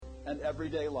and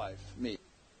everyday life. Me.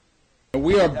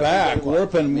 We are back,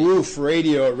 Warp and Woof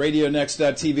Radio at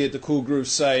RadioNext.tv at the Cool Groove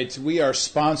site. We are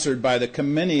sponsored by the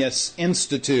Comenius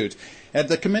Institute. At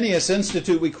the Comenius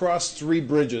Institute, we crossed 3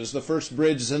 bridges. The first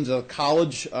bridge is into the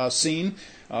college scene.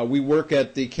 We work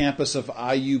at the campus of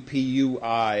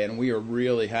IUPUI, and we are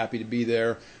really happy to be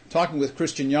there, talking with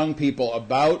Christian young people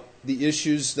about the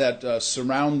issues that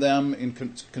surround them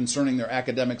concerning their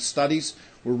academic studies.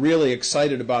 We're really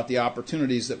excited about the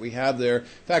opportunities that we have there. In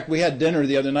fact, we had dinner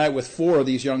the other night with 4 of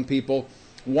these young people,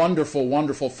 wonderful,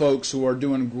 wonderful folks who are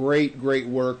doing great, great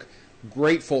work.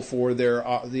 Grateful for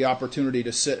the opportunity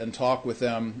to sit and talk with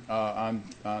them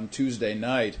on Tuesday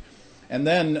night. And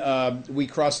then we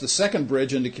crossed the second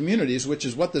bridge into communities, which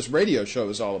is what this radio show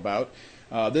is all about.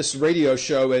 This radio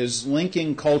show is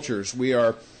linking cultures. We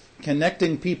are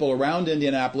connecting people around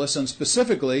Indianapolis and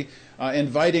specifically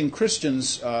inviting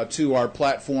Christians to our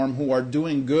platform who are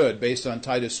doing good based on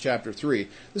Titus chapter 3.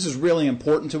 This is really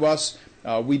important to us.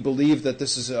 We believe that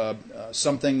this is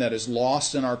something that is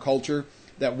lost in our culture,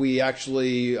 that we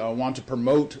actually want to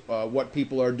promote what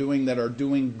people are doing that are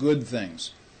doing good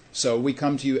things. So we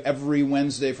come to you every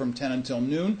Wednesday from 10 until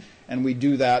noon, and we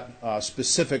do that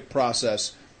specific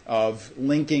process of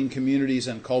linking communities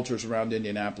and cultures around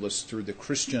Indianapolis through the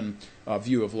Christian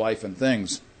view of life and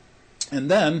things. And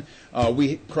then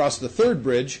we cross the third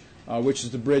bridge, which is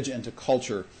the bridge into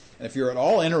culture. And if you're at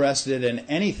all interested in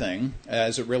anything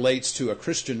as it relates to a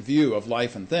Christian view of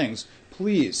life and things,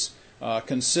 please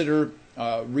consider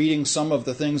reading some of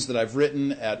the things that I've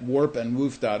written at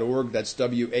warpandwoof.org. That's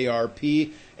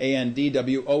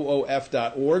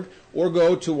WARPANDWOOF.org. Or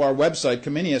go to our website,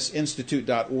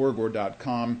 ComeniusInstitute.org or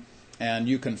 .com, and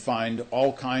you can find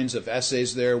all kinds of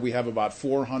essays there. We have about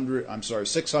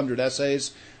 600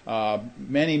 essays,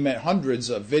 many hundreds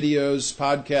of videos,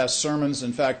 podcasts, sermons.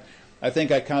 In fact, I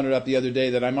think I counted up the other day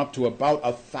that I'm up to about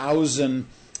 1,000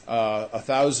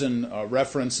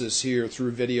 references here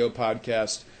through video,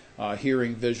 podcast,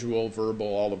 hearing, visual, verbal,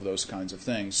 all of those kinds of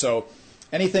things. So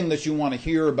anything that you want to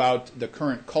hear about the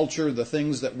current culture, the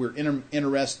things that we're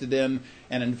interested in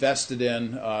and invested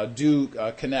in, do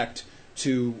connect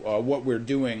to what we're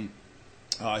doing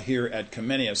here at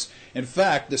Comenius. In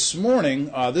fact, this morning,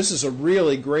 this is a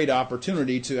really great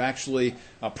opportunity to actually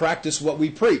practice what we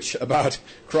preach about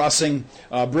crossing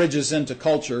bridges into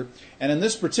culture. And in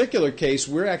this particular case,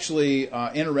 we're actually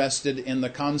interested in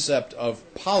the concept of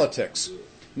politics.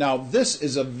 Now, this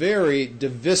is a very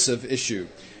divisive issue.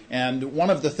 And one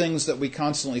of the things that we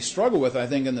constantly struggle with, I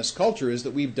think, in this culture is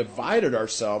that we've divided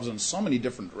ourselves in so many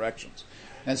different directions.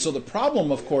 And so the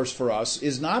problem, of course, for us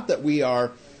is not that we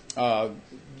are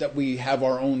that we have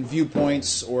our own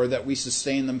viewpoints or that we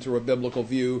sustain them through a biblical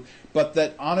view, but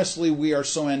that honestly we are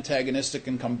so antagonistic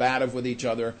and combative with each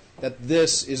other that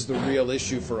this is the real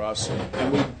issue for us,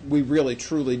 and we really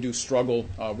truly do struggle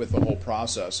with the whole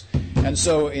process. And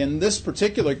so in this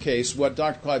particular case, what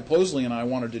Dr. Clyde Posley and I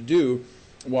wanted to do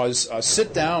was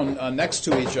sit down next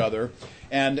to each other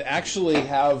and actually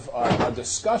have a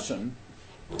discussion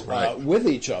with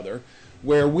each other,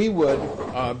 where we would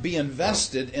be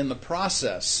invested in the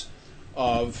process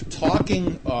of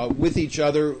talking with each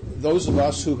other, those of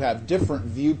us who have different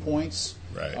viewpoints,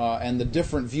 and the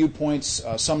different viewpoints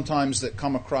sometimes that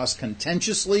come across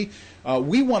contentiously.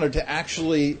 We wanted to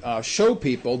actually show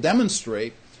people,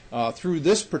 demonstrate through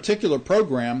this particular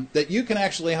program that you can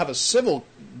actually have a civil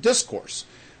discourse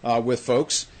with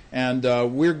folks. And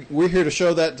we're here to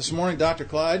show that this morning, Dr.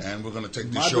 Clyde. And we're going to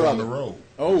take the show on the road.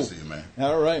 Oh, see you, man.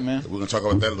 All right, man. We're going to talk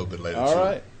about that a little bit later. All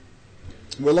right.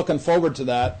 We're looking forward to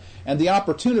that. And the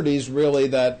opportunities really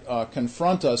that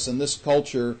confront us in this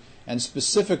culture, and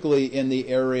specifically in the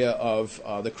area of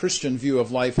the Christian view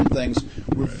of life and things,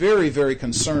 we're very, very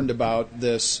concerned about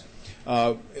this.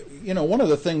 One of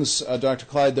the things, Dr.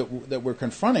 Clyde, that we're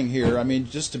confronting here, I mean,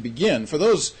 just to begin, for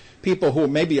those people who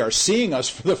maybe are seeing us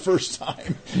for the first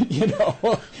time,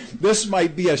 this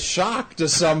might be a shock to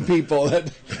some people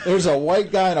that there's a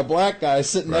white guy and a black guy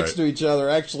sitting next to each other,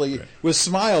 actually with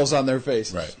smiles on their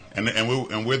faces. Right,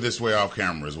 and we're this way off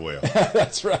camera as well.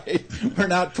 That's right. We're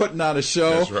not putting on a show.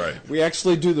 That's right. We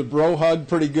actually do the bro hug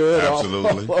pretty good.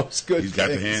 Absolutely. All those good He's got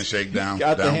things. the handshake down.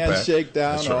 Got down the handshake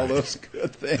down. That's all right. those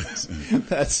good things.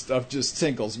 That stuff just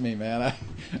tinkles me, man.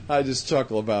 I just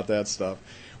chuckle about that stuff.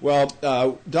 Well,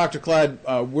 Dr. Clyde,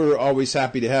 we're always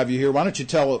happy to have you here. Why don't you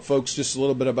tell folks just a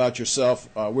little bit about yourself,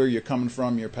 where you're coming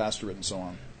from, your pastorate, and so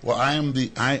on. Well, I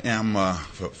am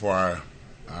for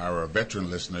our veteran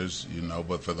listeners,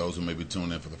 but for those who may be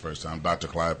tuning in for the first time, Dr.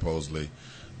 Clyde Posley,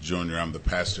 Jr. I'm the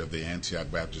pastor of the Antioch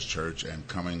Baptist Church, and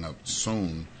coming up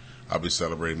soon, I'll be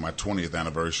celebrating my 20th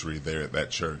anniversary there at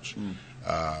that church.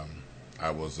 I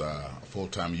was a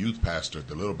full-time youth pastor at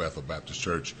the Little Bethel Baptist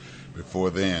Church before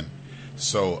then.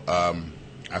 So I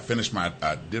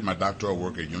did my doctoral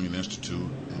work at Union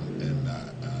Institute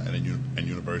and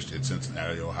University at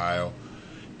Cincinnati, Ohio.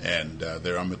 And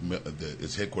there on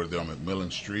it's headquartered there on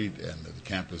McMillan Street, and the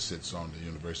campus sits on the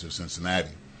University of Cincinnati.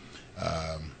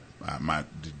 My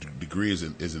degree is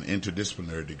an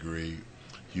interdisciplinary degree,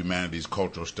 humanities,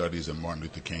 cultural studies, and Martin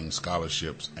Luther King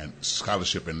scholarship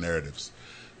and narratives.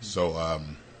 So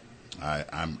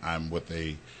I'm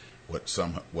what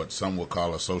some would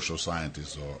call a social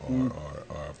scientist or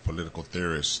a political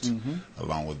theorist,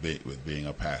 along with being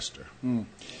a pastor. So.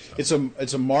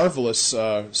 It's a marvelous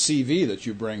CV that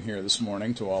you bring here this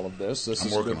morning to all of this.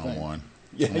 I'm working on one.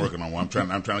 Yeah. I'm working on one.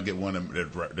 I'm trying to get one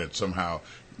that somehow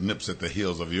nips at the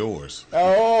heels of yours.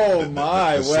 Oh, the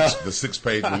the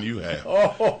 6-page one you have.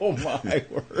 Oh, my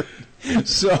word.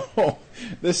 So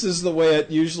this is the way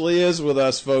it usually is with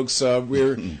us, folks.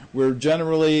 We're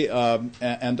generally,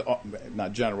 and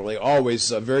not generally, always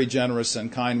very generous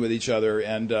and kind with each other.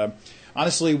 And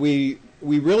honestly, we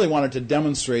really wanted to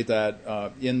demonstrate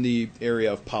that in the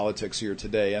area of politics here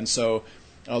today. And so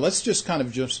let's just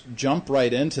jump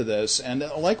right into this. And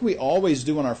like we always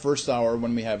do in our first hour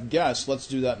when we have guests, let's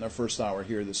do that in our first hour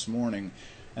here this morning.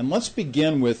 And let's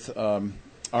begin with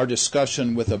our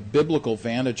discussion with a biblical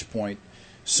vantage point.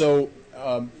 So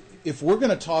if we're going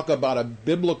to talk about a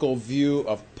biblical view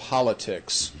of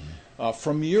politics,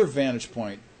 from your vantage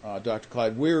point, Dr.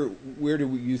 Clyde, where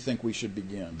do you think we should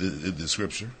begin? The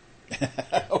Scripture.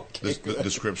 Okay,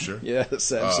 the Scripture.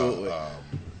 Yes, absolutely.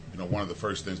 One of the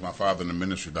first things my father in the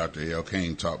ministry, Dr. A.L.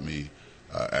 King, taught me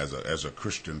as a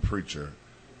Christian preacher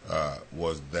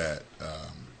was that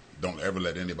don't ever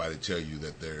let anybody tell you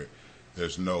that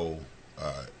there's no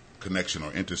connection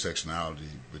or intersectionality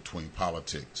between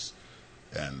politics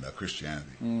and Christianity,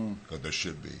 because there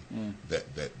should be.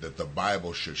 That the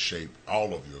Bible should shape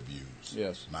all of your views,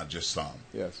 yes, not just some.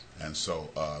 Yes. And so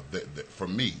for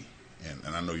me,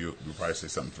 and I know you'll probably say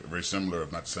something very similar,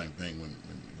 if not the same thing, when it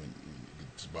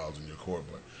balls in your court,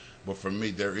 but for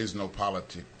me, there is no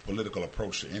political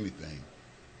approach to anything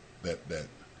that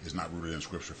is not rooted in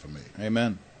Scripture for me.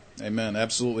 Amen. Amen.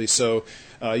 Absolutely. So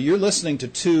you're listening to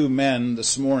two men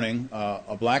this morning,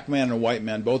 a black man and a white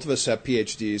man. Both of us have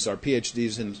PhDs. Our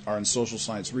PhDs are in social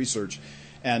science research.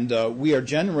 And we are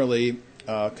generally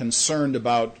concerned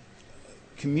about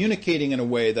communicating in a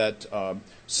way that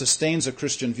sustains a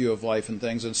Christian view of life and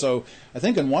things. And so I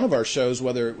think in one of our shows,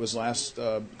 whether it was last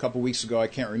couple weeks ago, I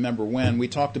can't remember when, we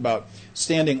talked about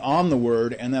standing on the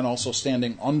Word and then also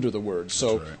standing under the Word.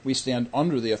 So right. We stand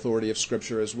under the authority of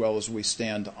Scripture as well as we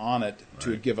stand on it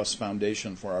to give us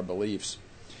foundation for our beliefs.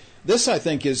 This, I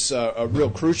think, is a real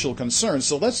crucial concern.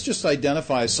 So let's just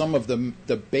identify some of the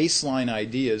baseline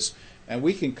ideas, and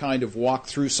we can kind of walk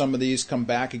through some of these, come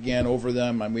back again over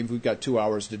them. I mean, we've got 2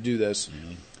 hours to do this.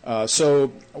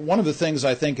 So one of the things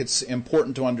I think it's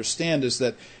important to understand is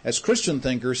that as Christian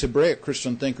thinkers, Hebraic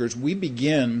Christian thinkers, we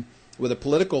begin with a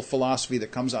political philosophy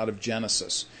that comes out of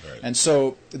Genesis. Right. And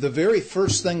so the very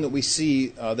first thing that we see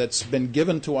that's been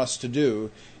given to us to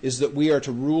do is that we are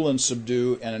to rule and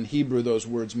subdue, and in Hebrew those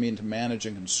words mean to manage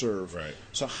and conserve. Right.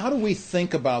 So how do we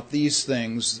think about these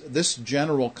things, this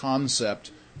general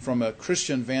concept, from a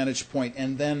Christian vantage point,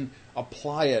 and then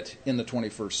apply it in the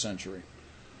 21st century?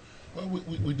 Well,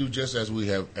 we do just as we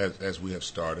have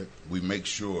started. We make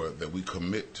sure that we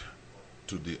commit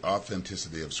to the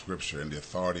authenticity of Scripture and the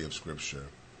authority of Scripture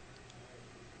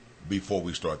before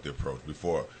we start the approach.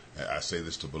 Before I say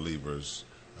this to believers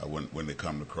when they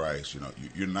come to Christ,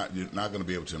 you're not going to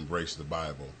be able to embrace the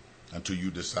Bible until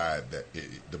you decide that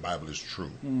the Bible is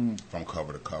true from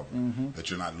cover to cover. That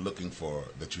you're not looking for,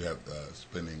 that you have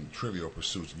spending trivial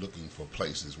pursuits looking for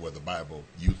places where the Bible,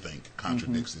 you think,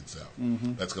 contradicts itself.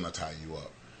 That's going to tie you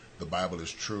up. The Bible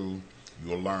is true.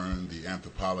 You'll learn the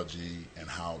anthropology and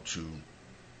how to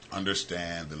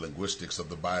understand the linguistics of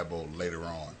the Bible later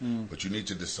on. But you need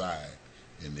to decide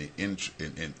in the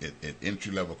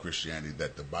entry-level Christianity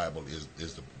that the Bible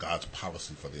is God's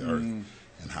policy for the earth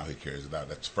and how He carries it out.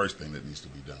 That's the first thing that needs to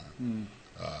be done.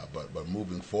 But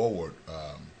moving forward,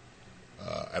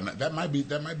 and that might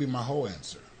be my whole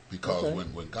answer, because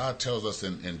when God tells us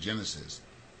in Genesis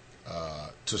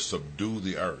to subdue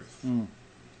the earth,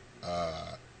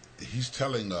 He's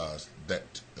telling us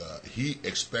that He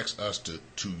expects us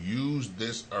to use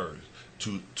this earth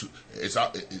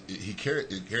He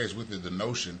carries with it the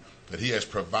notion that He has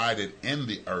provided in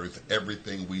the earth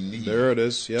everything we need. There it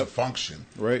is. Yep. To function.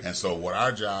 Right. And so what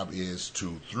our job is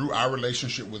to, through our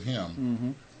relationship with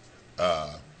Him,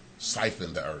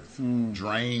 siphon the earth,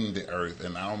 drain the earth,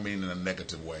 and I don't mean in a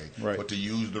negative way, Right. but to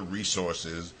use the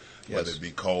resources, Yes. whether it be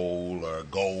coal or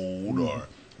gold or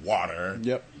water,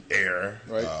 Yep. air,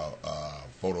 Right.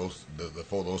 the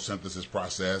photosynthesis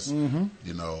process,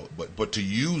 you know, but to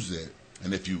use it,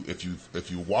 and if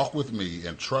you walk with me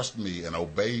and trust me and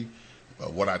obey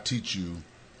what I teach you,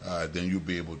 then you'll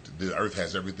be able to. The earth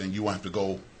has everything. You won't have to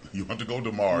go. You want to go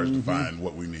to Mars to find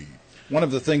what we need. One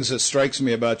of the things that strikes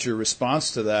me about your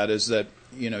response to that is that,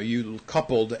 you know, you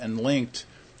coupled and linked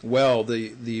well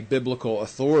the biblical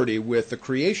authority with the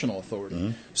creational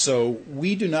authority. So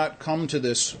we do not come to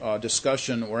this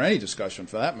discussion, or any discussion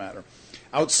for that matter,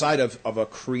 outside of a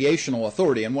creational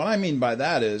authority. And what I mean by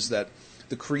that is that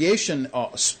the creation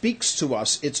speaks to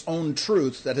us its own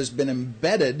truth that has been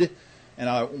embedded, and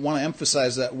I want to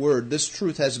emphasize that word. This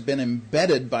truth has been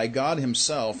embedded by God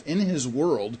himself in his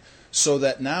world, so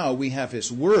that now we have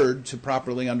his word to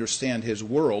properly understand his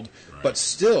world, but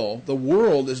still the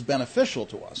world is beneficial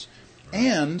to us.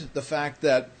 And the fact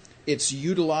that it's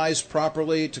utilized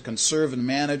properly to conserve and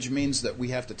manage means that we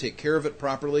have to take care of it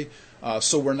properly.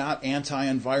 So we're not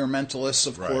anti-environmentalists,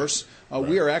 of course.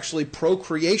 We are actually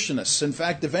pro-creationists. In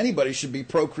fact, if anybody should be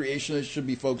pro-creationists, it should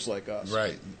be folks like us.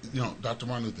 Right. You know, Dr.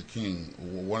 Martin Luther King,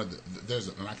 one of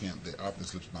and I can't, the author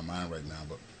slips my mind right now,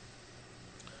 but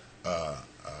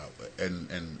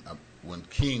when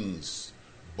King's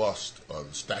bust or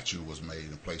the statue was made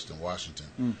and placed in Washington,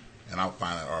 and I'll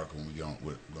find that article when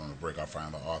we're going to break. I'll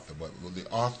find the author, but the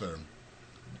author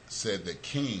said that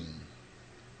King,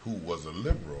 who was a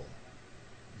liberal,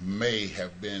 may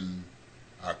have been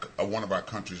one of our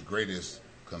country's greatest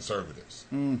conservatives.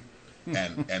 And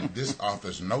this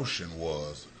author's notion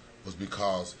was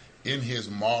because in his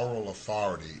moral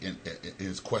authority, in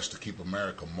his quest to keep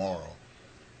America moral,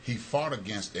 he fought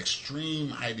against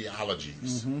extreme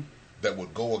ideologies that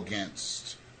would go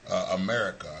against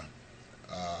America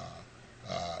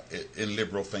in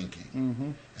liberal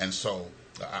thinking. And so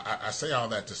I say all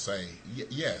that to say,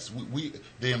 yes, we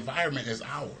the environment is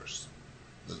ours.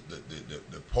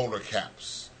 The polar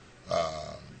caps,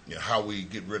 you know, how we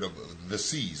get rid of the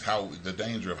seas, how the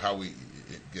danger of how we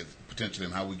get potentially,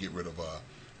 and how we get rid of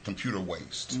computer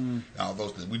waste, and all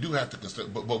those things. We do have to consider,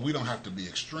 but we don't have to be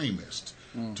extremists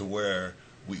to where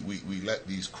we let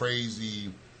these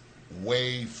crazy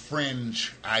way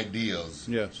fringe ideas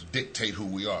dictate who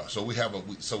we are. So we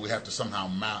have to somehow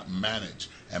manage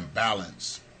and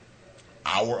balance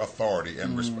our authority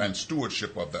and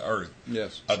stewardship of the earth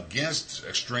against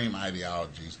extreme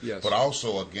ideologies, but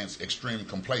also against extreme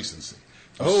complacency.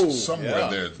 Somewhere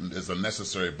there is a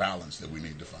necessary balance that we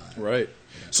need to find. Right.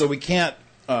 So we can't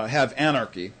have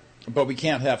anarchy, but we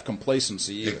can't have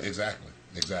complacency either. Exactly.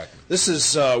 This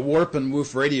is Warp and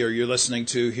Woof Radio you're listening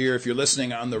to here. If you're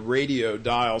listening on the radio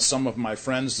dial, some of my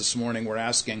friends this morning were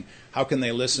asking how can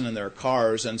they listen in their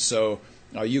cars, and so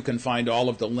you can find all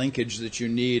of the linkage that you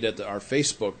need at our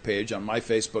Facebook page, on my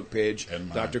Facebook page,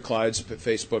 Dr. Clyde's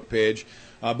Facebook page.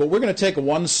 But we're going to take a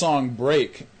one-song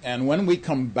break, and when we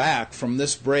come back from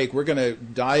this break, we're going to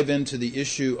dive into the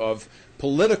issue of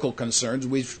political concerns.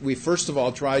 We first of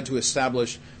all tried to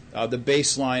establish the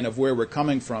baseline of where we're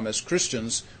coming from. As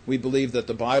Christians, we believe that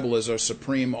the Bible is our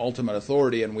supreme ultimate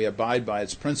authority, and we abide by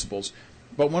its principles.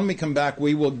 But when we come back,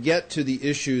 we will get to the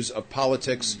issues of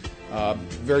politics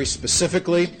very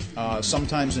specifically,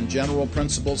 sometimes in general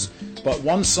principles. But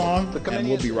one song, and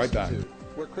we'll be right back.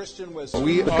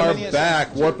 We are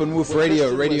back, Warp and Woof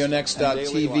Radio,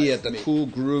 RadioNext.tv at the Cool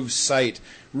Groove site.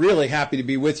 Really happy to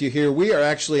be with you here. We are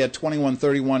actually at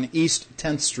 2131 East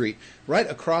 10th Street, right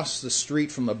across the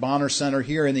street from the Bonner Center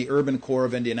here in the urban core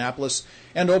of Indianapolis.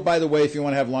 And oh, by the way, if you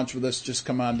want to have lunch with us, just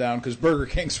come on down, because Burger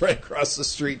King's right across the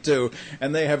street too.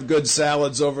 And they have good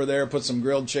salads over there. Put some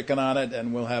grilled chicken on it,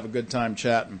 and we'll have a good time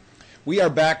chatting. We are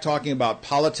back talking about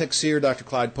politics here. Dr.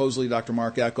 Clyde Posley, Dr.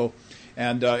 Mark Eckel.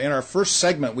 And in our first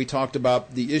segment, we talked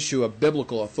about the issue of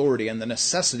biblical authority and the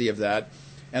necessity of that.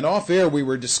 And off air, we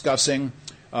were discussing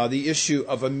the issue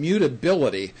of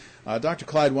immutability. Dr.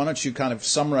 Clyde, why don't you kind of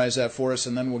summarize that for us,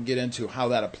 and then we'll get into how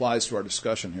that applies to our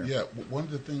discussion here. Yeah, one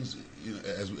of the things, you know,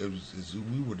 as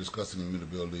we were discussing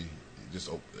immutability just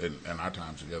in our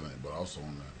time together, but also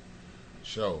on the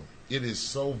show, it is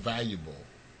so valuable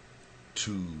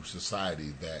to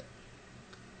society that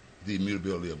the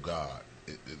immutability of God,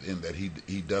 in that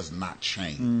he does not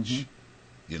change.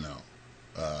 You know,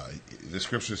 the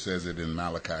scripture says it in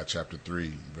Malachi chapter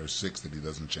 3 verse 6 that he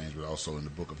doesn't change, but also in the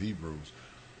book of Hebrews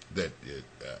that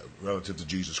relative to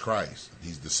Jesus Christ,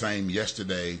 he's the same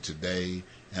yesterday, today,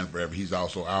 and forever. He's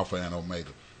also Alpha and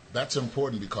Omega. That's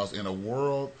important because in a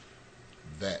world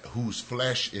that whose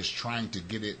flesh is trying to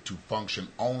get it to function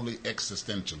only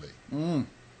existentially.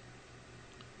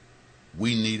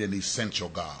 We need an essential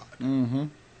God. You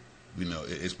know,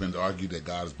 it's been argued that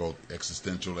God is both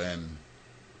existential and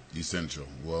essential.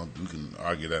 Well, we can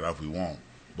argue that if we want.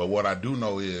 But what I do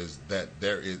know is that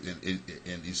there is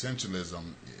in essentialism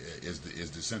is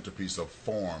the centerpiece of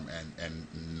form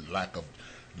and lack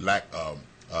of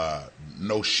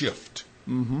no shift,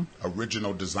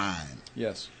 original design.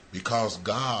 Yes. Because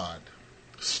God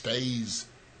stays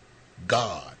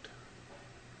God.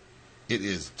 It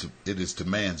is to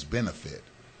man's benefit.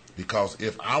 Because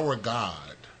if our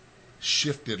God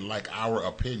shifted like our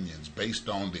opinions based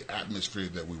on the atmosphere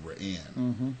that we were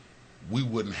in, we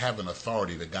wouldn't have an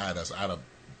authority to guide us out of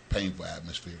painful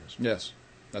atmospheres. Yes,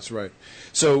 that's right.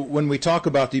 So when we talk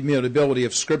about the immutability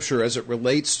of Scripture as it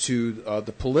relates to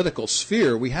the political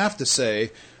sphere, we have to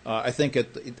say, I think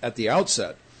at the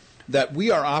outset, that we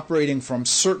are operating from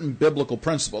certain biblical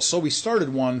principles. So we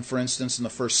started one, for instance, in the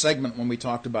first segment when we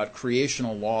talked about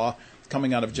creational law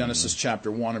coming out of Genesis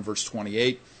chapter 1 and verse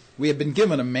 28. We have been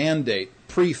given a mandate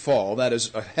pre-fall, that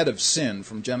is ahead of sin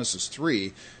from Genesis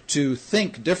 3, to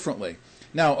think differently.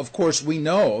 Now, of course, we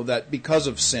know that because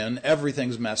of sin,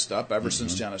 everything's messed up ever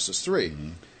since Genesis 3.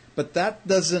 But that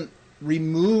doesn't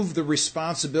remove the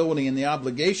responsibility and the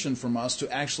obligation from us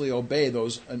to actually obey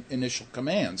those initial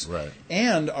commands. Right.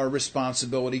 And our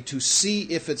responsibility to see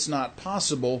if it's not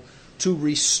possible to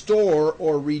restore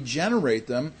or regenerate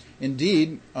them.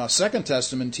 Indeed, Second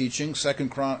Testament teaching, 2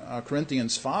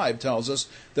 Corinthians 5, tells us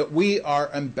that we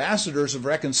are ambassadors of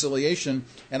reconciliation,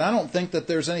 and I don't think that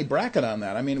there's any bracket on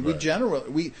that. I mean,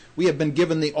 we have been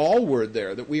given the all word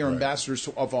there, that we are ambassadors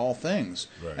of all things.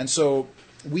 Right. And so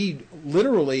we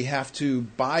literally have to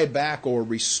buy back or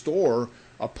restore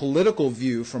a political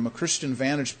view from a Christian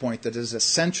vantage point that is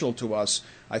essential to us,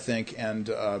 I think, and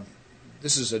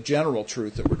this is a general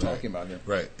truth that we're talking about here.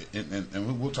 Right,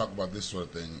 and we'll talk about this sort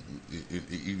of thing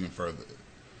even further.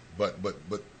 But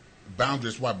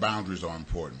boundaries, why boundaries are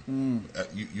important.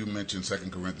 You mentioned 2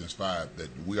 Corinthians 5, that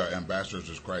we are ambassadors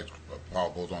of Christ.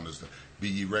 Paul goes on to say, be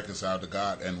ye reconciled to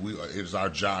God, and it is our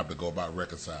job to go about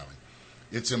reconciling.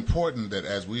 It's important that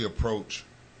as we approach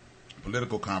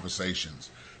political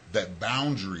conversations, that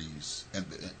boundaries,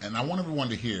 and I want everyone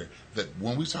to hear that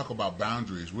when we talk about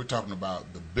boundaries, we're talking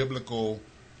about the biblical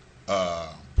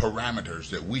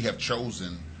parameters that we have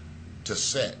chosen to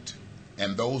set,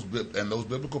 and those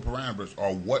biblical parameters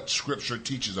are what Scripture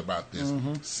teaches about this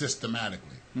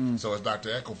systematically. So as Dr.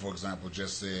 Eckel, for example,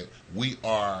 just said, we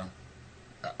are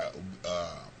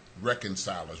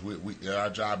reconcilers. Our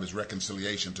job is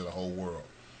reconciliation to the whole world.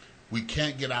 We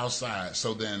can't get outside.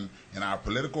 So then in our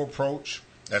political approach,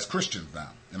 as Christians now,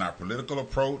 in our political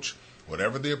approach,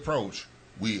 whatever the approach,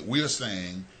 we are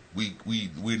saying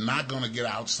we're not going to get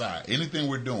outside. Anything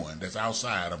we're doing that's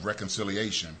outside of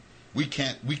reconciliation, we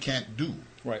can't do.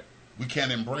 Right. We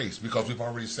can't embrace, because we've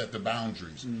already set the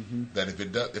boundaries. That if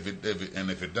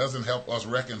it doesn't help us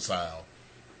reconcile,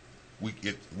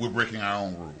 we're breaking our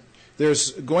own rule.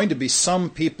 There's going to be some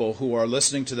people who are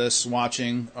listening to this,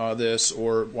 watching this,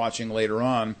 or watching later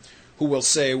on, who will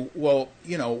say, well,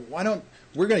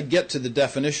 we're going to get to the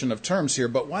definition of terms here,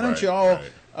 but why don't you all,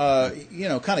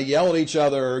 kind of yell at each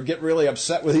other or get really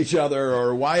upset with each other,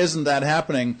 or why isn't that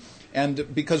happening?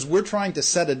 And because we're trying to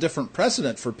set a different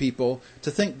precedent for people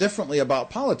to think differently about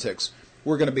politics.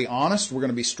 We're going to be honest. We're going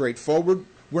to be straightforward.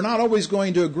 We're not always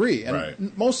going to agree.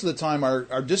 And most of the time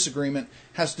our disagreement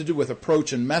has to do with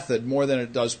approach and method more than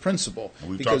it does principle. And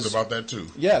we've talked about that too.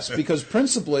 Yes, because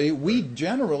principally we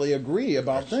generally agree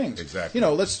about things. Exactly.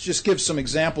 Let's just give some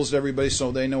examples to everybody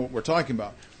so they know what we're talking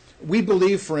about. We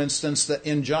believe, for instance, that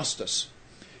in justice.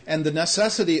 And the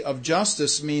necessity of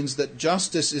justice means that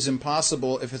justice is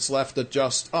impossible if it's left to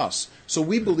just us. So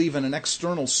we believe in an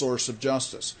external source of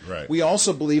justice. Right. We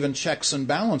also believe in checks and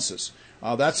balances.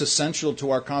 That's essential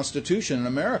to our Constitution in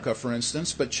America, for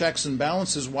instance. But checks and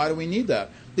balances, why do we need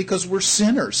that? Because we're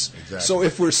sinners. Exactly. So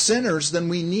if we're sinners, then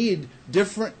we need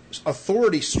different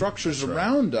authority structures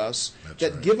around us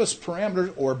that give us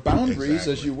parameters or boundaries,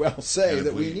 as you well say,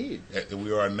 that we need.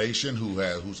 We are a nation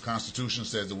whose Constitution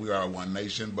says that we are one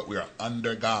nation, but we are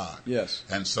under God. Yes.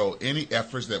 And so any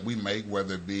efforts that we make,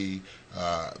 whether it be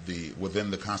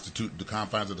within the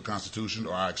confines of the Constitution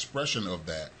or our expression of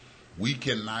that, we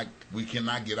cannot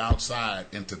get outside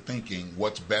into thinking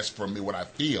what's best for me, what I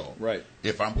feel. Right.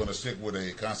 If I'm going to stick with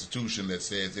a Constitution that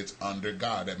says it's under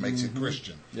God, that makes it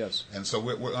Christian. Yes. And so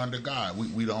we're under God.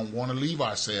 We don't want to leave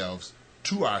ourselves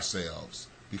to ourselves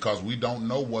because we don't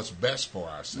know what's best for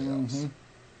ourselves.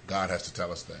 God has to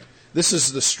tell us that. This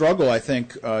is the struggle, I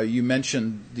think. You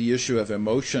mentioned the issue of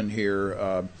emotion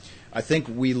here. I think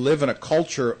we live in a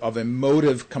culture of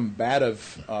emotive,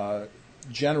 combative,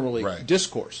 generally Right.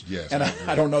 discourse. Yes, and I I, agree.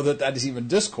 I don't know that that is even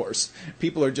discourse.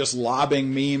 People are just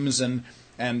lobbing memes and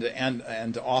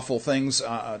awful things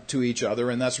to each other,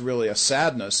 and that's really a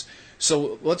sadness.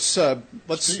 So let's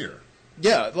Fear.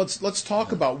 yeah, let's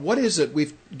talk about what is it.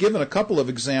 We've given a couple of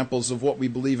examples of what we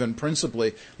believe in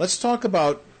principally. Let's talk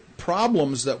about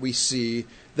problems that we see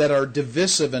that are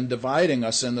divisive and dividing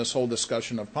us in this whole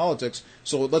discussion of politics.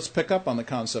 So let's pick up on the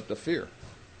concept of fear.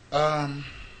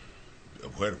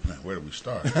 Where do we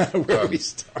start? Where do we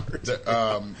start?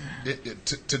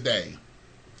 Today,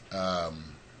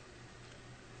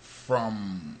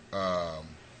 from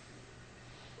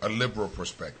a liberal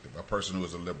perspective, a person who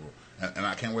is a liberal, and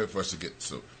I can't wait for us to get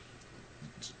to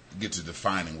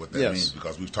defining what that Yes. means,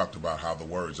 because we've talked about how the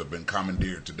words have been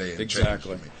commandeered today and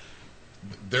Exactly. changed.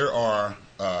 There are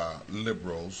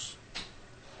liberals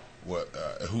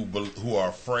who are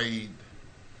afraid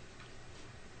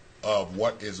of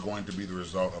what is going to be the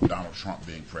result of Donald Trump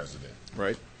being president.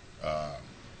 Right.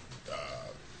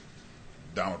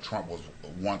 Donald Trump was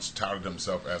once touted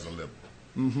himself as a liberal.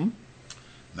 Mm-hmm.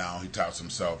 Now he touts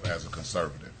himself as a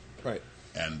conservative, Right.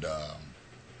 and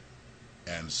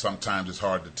sometimes it's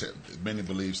hard to tell. Many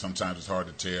believe sometimes it's hard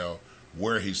to tell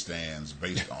where he stands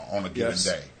based on a given Yes.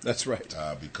 day, That's right.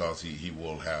 because he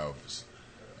will have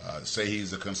say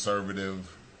he's a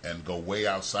conservative and go way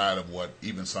outside of what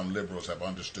even some liberals have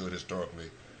understood historically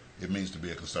it means to be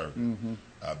a conservative. Mm-hmm.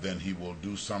 Then he will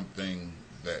do something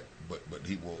but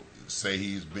he will say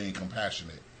he's being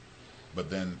compassionate, but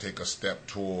then take a step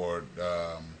toward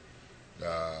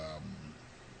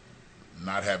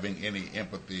not having any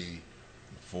empathy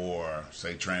for,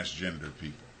 say, transgender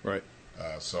people. Right.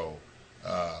 So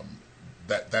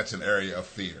that's an area of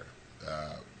fear.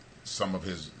 Some of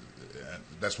his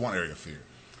that's one area of fear.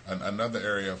 Another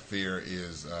area of fear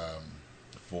is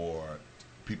for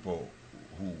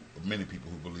many people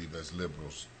who believe as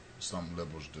liberals, some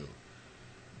liberals do,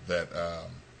 that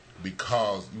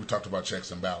because you talked about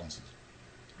checks and balances,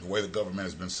 the way the government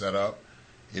has been set up,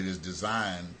 it is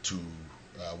designed to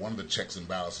one of the checks and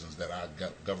balances that our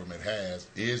government has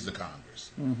is the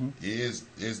Congress, Mm-hmm.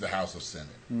 is the House of Senate,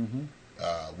 Mm-hmm.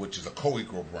 which is a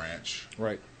co-equal branch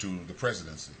Right. to the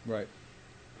presidency. Right.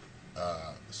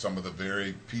 Some of the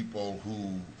very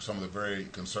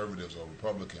conservatives or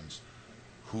Republicans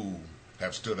who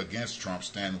have stood against Trump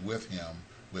stand with him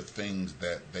with things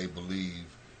that they believe,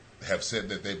 have said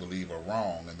that they believe are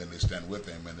wrong, and then they stand with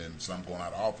him, and then some going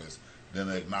out of office, then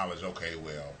they acknowledge, okay,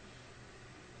 well,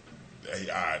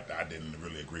 I didn't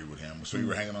really agree with him, so you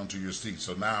were hanging on to your seat.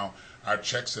 So now our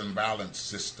checks and balance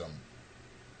system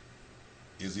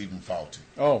is even faulty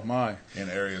Oh my. in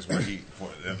areas where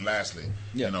and lastly,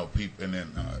 Yeah. people, and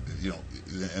then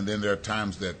and then there are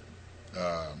times that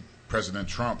President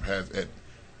Trump has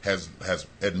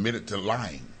admitted to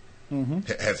lying, Mm-hmm.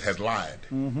 has lied,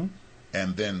 Mm-hmm.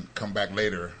 and then come back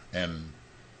later and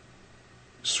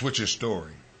switch his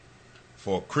story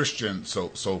for Christian. So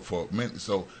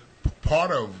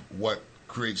part of what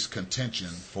creates contention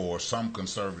for some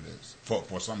conservatives,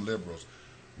 for some liberals,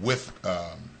 with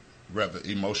rather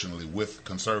emotionally with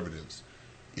conservatives,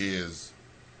 is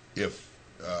if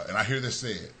and I hear this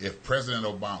said, if President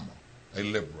Obama, a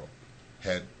liberal,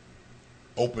 had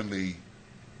openly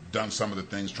done some of the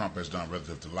things Trump has done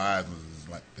relative to lies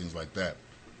and things like that,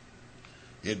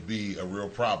 it'd be a real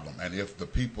problem. And if the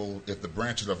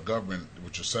branches of government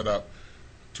which are set up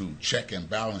to check and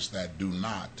balance that do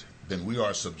not, then we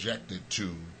are subjected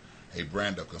to a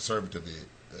brand of conservatism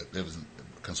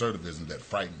that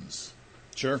frightens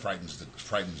Sure.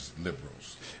 frightens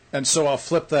liberals. And so I'll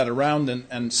flip that around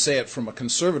and say it from a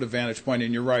conservative vantage point.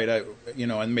 And you're right.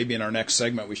 And maybe in our next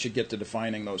segment we should get to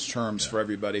defining those terms for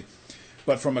everybody.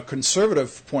 But from a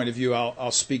conservative point of view,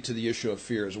 I'll speak to the issue of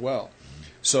fear as well.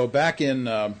 So back in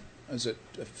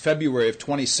February of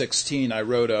 2016, I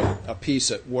wrote a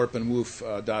piece at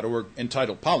warpandwoof.org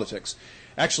entitled "Politics."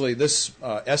 Actually, this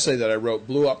essay that I wrote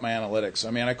blew up my analytics.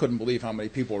 I mean, I couldn't believe how many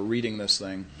people were reading this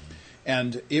thing.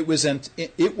 And it was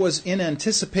in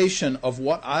anticipation of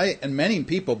what I and many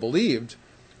people believed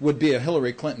would be a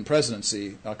Hillary Clinton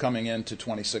presidency coming into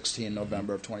 2016,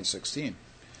 November of 2016.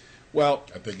 Well,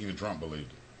 I think even Trump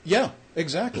believed it. yeah,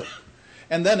 exactly.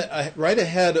 And then right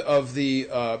ahead of the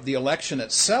election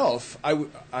itself,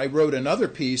 I wrote another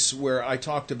piece where I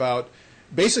talked about,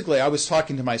 basically I was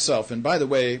talking to myself. And by the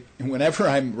way, whenever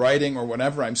I'm writing or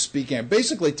whenever I'm speaking, I'm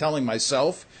basically telling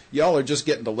myself, y'all are just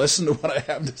getting to listen to what I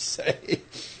have to say.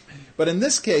 But in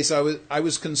this case, I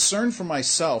was concerned for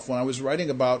myself when I was writing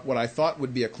about what I thought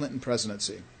would be a Clinton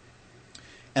presidency.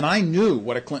 And I knew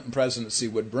what a Clinton presidency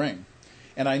would bring.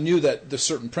 And I knew that the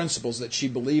certain principles that she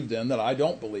believed in that I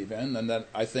don't believe in, and that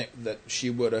I think that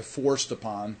she would have forced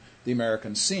upon the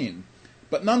American scene.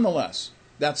 But nonetheless,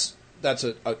 that's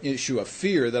an issue of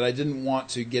fear that I didn't want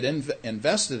to get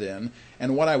invested in.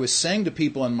 And what I was saying to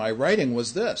people in my writing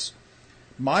was this: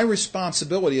 my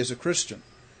responsibility as a Christian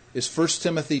is 1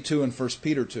 Timothy 2 and 1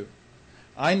 Peter 2.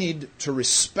 I need to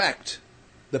respect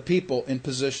the people in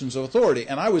positions of authority.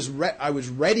 And I was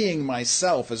readying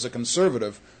myself as a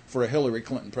conservative for a Hillary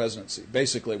Clinton presidency,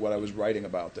 basically what I was writing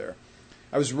about there.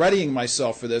 I was readying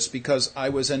myself for this because I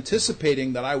was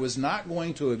anticipating that I was not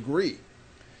going to agree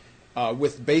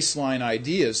with baseline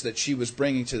ideas that she was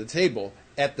bringing to the table,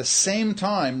 at the same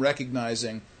time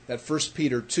recognizing that 1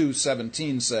 Peter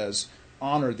 2:17 says,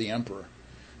 honor the emperor.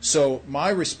 So my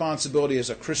responsibility as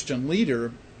a Christian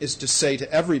leader is to say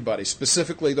to everybody,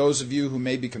 specifically those of you who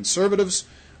may be conservatives,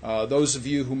 those of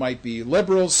you who might be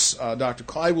liberals, Dr.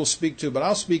 Clyde will speak to, but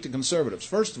I'll speak to conservatives.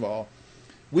 First of all,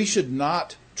 we should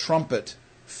not trumpet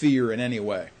fear in any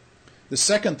way. The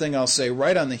second thing I'll say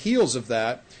right on the heels of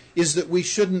that is that we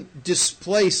shouldn't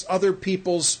displace other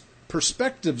people's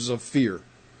perspectives of fear.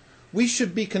 We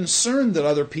should be concerned that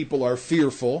other people are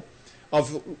fearful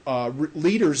of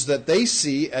leaders that they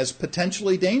see as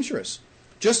potentially dangerous,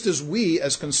 just as we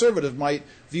as conservatives might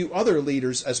view other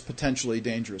leaders as potentially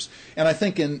dangerous. And I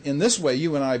think in this way,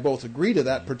 you and I both agree to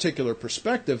that particular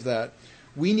perspective, that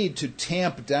we need to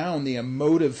tamp down the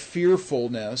emotive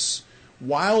fearfulness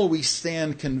while we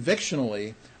stand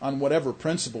convictionally on whatever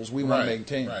principles we want to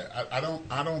maintain. Right. I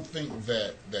don't think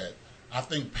that I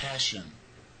think passion.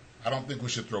 I don't think we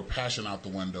should throw passion out the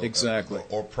window. Exactly.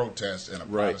 Or protest in a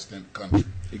Protestant country.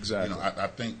 Exactly. I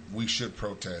think we should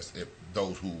protest if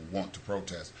those who want to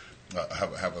protest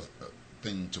have a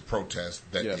thing to protest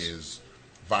that is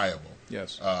viable.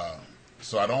 Yes.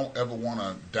 So I don't ever want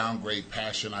to downgrade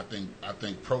passion. I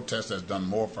think protest has done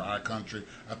more for our country.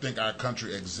 I think our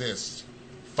country exists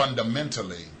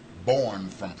fundamentally born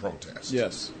from protest.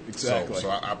 Yes, exactly.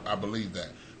 So I believe that.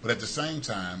 But at the same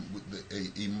time,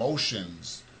 the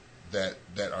emotions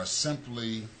that are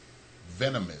simply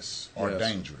venomous or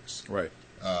dangerous, right,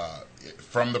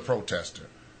 from the protester,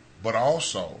 but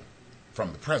also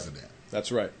from the president.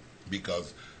 That's right.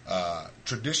 Because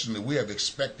traditionally we have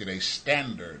expected a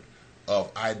standard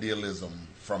of idealism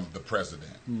from the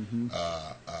president. Mm-hmm.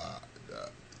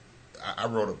 I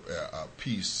wrote a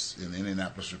piece in the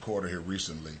Indianapolis Recorder here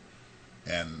recently,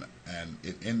 and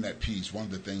in that piece, one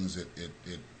of the things it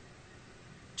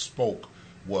spoke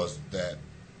was that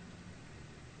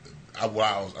I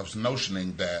was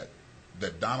notioning that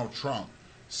Donald Trump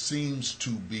seems to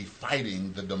be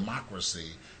fighting the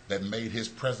democracy that made his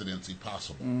presidency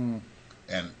possible. Mm.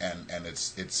 And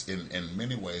it's in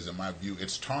many ways, in my view,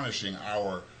 it's tarnishing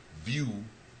our view,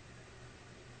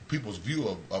 people's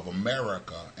view of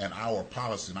America and our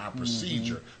policy and our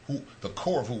procedure, the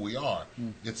core of who we are.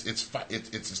 Mm.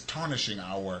 It's tarnishing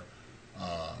our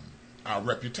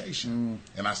reputation.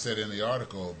 Mm. And I said in the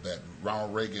article that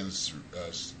Ronald Reagan's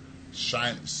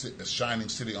shining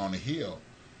city on the hill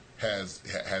has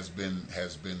been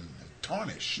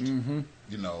tarnished. Mm-hmm.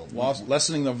 You know,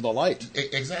 lessening of the light.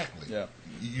 Exactly. Yeah.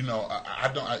 You know,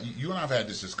 you and I have had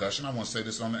this discussion. I want to say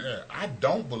this on the air. I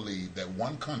don't believe that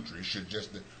one country should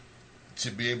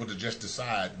be able to just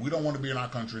decide we don't want to be in our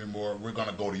country anymore. We're going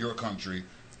to go to your country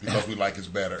because we like it's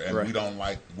better, and we don't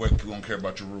we don't care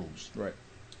about your rules. Right.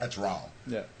 That's wrong.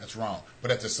 Yeah. That's wrong.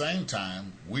 But at the same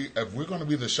time, if we're going to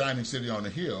be the shining city on the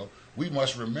hill, we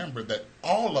must remember that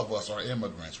all of us are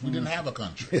immigrants. We didn't have a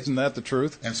country. Isn't that the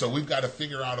truth? And so we've got to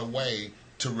figure out a way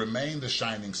to remain the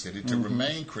shining city, to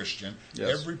remain Christian.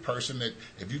 Yes. Every person that,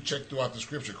 if you check throughout the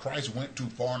scripture, Christ went to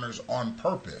foreigners on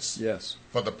purpose. Yes.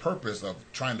 For the purpose of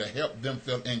trying to help them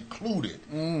feel included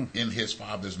in his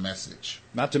Father's message.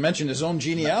 Not to mention his own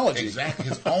genealogy. Exactly,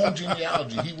 his own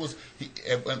genealogy.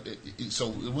 So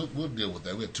we'll deal with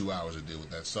that. We have 2 hours to deal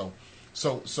with that. So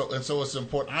it's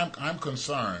important. I'm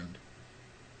concerned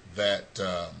that.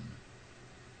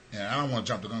 And I don't want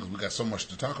to jump the gun because we got so much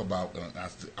to talk about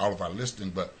all of our listing.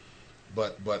 But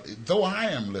though I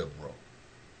am liberal,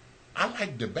 I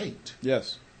like debate.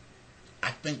 Yes.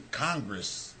 I think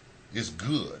Congress is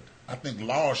good. I think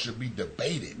laws should be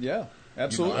debated. Yeah,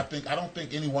 absolutely. You know, I don't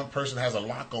think any one person has a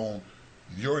lock on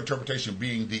your interpretation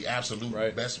being the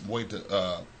absolute best way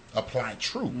to apply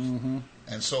truth. Mm-hmm.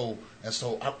 And so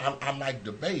I like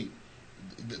debate.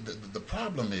 The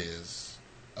problem is.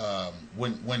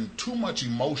 When too much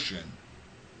emotion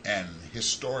and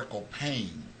historical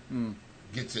pain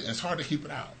gets it. And it's hard to keep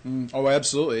it out. Oh,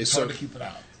 absolutely. It's hard to keep it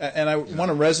out. And I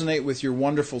want to resonate with your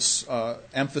wonderful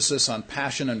emphasis on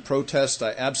passion and protest.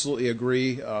 I absolutely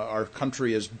agree. Our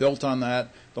country is built on that.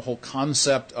 The whole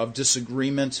concept of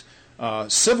disagreement,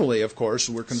 civilly, of course,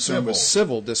 we're concerned with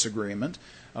civil disagreement.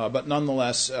 But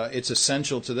nonetheless, it's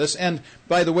essential to this. And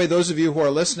by the way, those of you who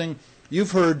are listening,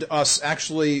 you've heard us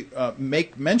actually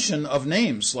make mention of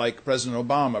names like President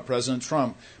Obama, President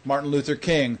Trump, Martin Luther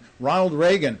King, Ronald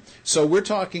Reagan. So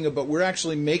we're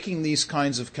actually making these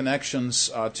kinds of connections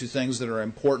to things that are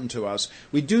important to us.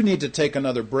 We do need to take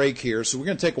another break here, so we're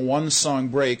going to take a one-song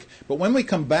break. But when we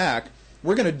come back,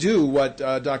 we're going to do what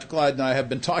Dr. Clyde and I have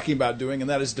been talking about doing, and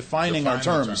that is defining our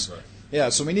terms. Right. Yeah,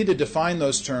 so we need to define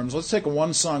those terms. Let's take a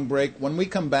one-song break. When we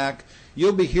come back,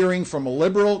 you'll be hearing from a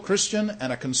liberal Christian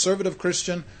and a conservative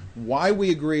Christian why we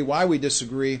agree, why we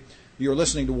disagree. You're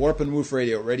listening to Warp and Woof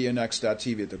Radio at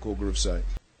RadioNext.tv at the Cool Groove site.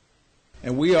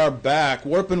 And we are back.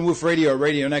 Warp and Woof Radio at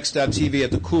RadioNext.tv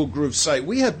at the Cool Groove site.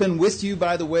 We have been with you,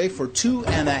 by the way, for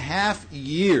 2.5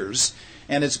 years,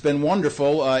 and it's been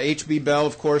wonderful. H.B. Bell,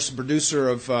 of course, producer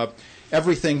of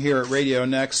everything here at Radio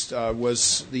Next,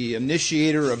 was the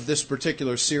initiator of this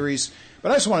particular series.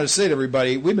 But I just wanted to say to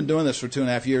everybody, we've been doing this for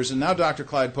 2.5 years, and now Dr.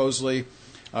 Clyde Posley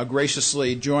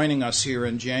graciously joining us here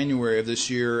in January of this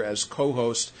year as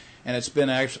co-host, and it's been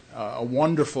a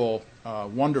wonderful,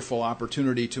 wonderful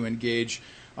opportunity to engage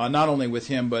not only with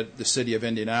him but the city of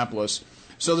Indianapolis.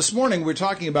 So this morning we're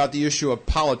talking about the issue of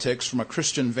politics from a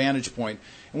Christian vantage point,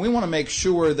 and we want to make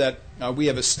sure that we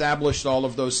have established all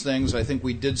of those things. I think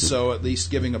we did so, at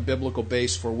least giving a biblical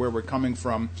base for where we're coming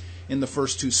from in the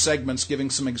first two segments, giving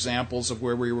some examples of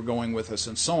where we were going with this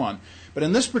and so on. But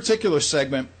in this particular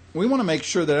segment, we want to make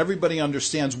sure that everybody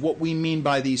understands what we mean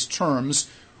by these terms.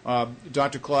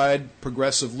 Dr. Clyde,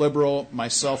 progressive liberal,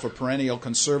 myself, a perennial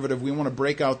conservative. We want to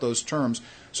break out those terms.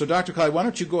 So, Dr. Clyde, why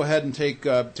don't you go ahead and take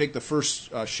the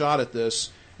first shot at this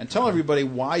and tell everybody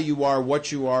why you are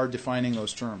what you are, defining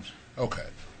those terms. Okay.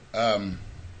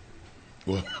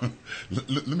 Well,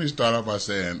 let me start off by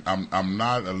saying I'm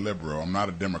not a liberal. I'm not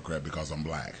a Democrat because I'm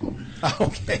black.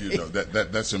 Okay. You know,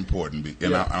 that's important,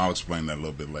 and yeah. I'll explain that a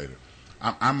little bit later.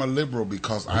 I'm a liberal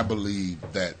because I believe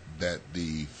that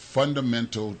the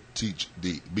fundamental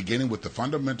beginning with the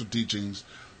fundamental teachings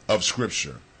of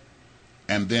Scripture,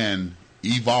 and then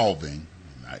evolving,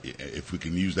 if we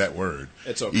can use that word,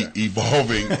 it's okay.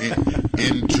 Evolving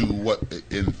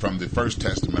into from the First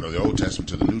Testament or the Old Testament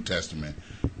to the New Testament,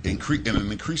 in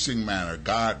an increasing manner,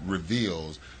 God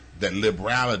reveals that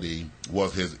liberality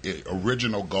was His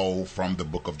original goal from the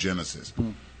book of Genesis.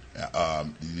 In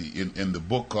the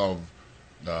book of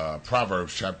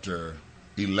Proverbs, chapter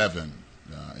 11,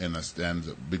 in a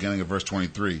stanza, beginning of verse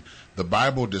 23, the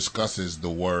Bible discusses the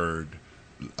word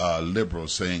liberal,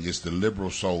 saying it's the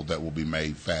liberal soul that will be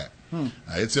made fat.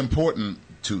 It's important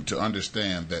to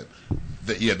understand that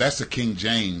that's the King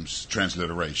James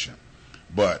transliteration,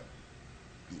 but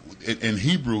in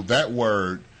Hebrew that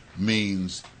word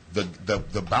means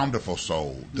the bountiful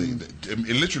soul. It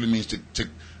literally means to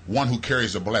one who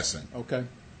carries a blessing. Okay.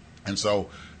 And so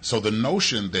the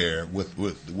notion there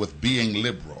with being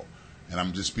liberal, and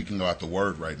I'm just speaking about the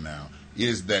word right now,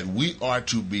 is that we are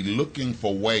to be looking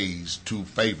for ways to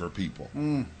favor people.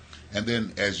 And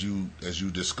then as you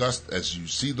discussed, as you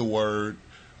see the word,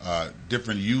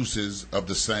 different uses of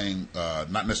the same,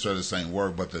 not necessarily the same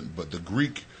word, but the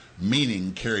Greek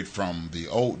meaning carried from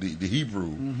the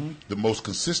Hebrew, the most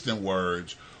consistent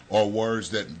words are words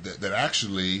that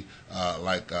actually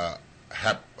like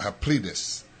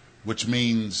hapletus, which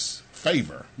means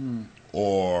favor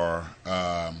or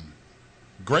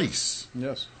grace.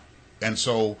 Yes. And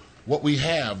so what we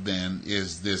have then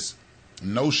is this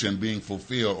notion being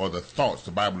fulfilled, or the thoughts.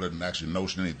 The Bible doesn't actually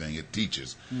notion anything; it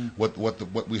teaches. What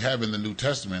we have in the New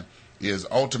Testament is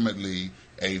ultimately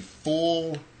a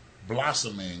full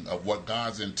blossoming of what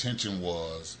God's intention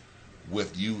was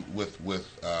with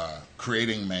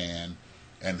creating man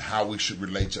and how we should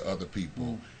relate to other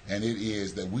people. And it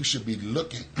is that we should be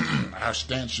looking. Our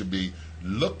stance should be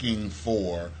looking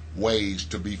for ways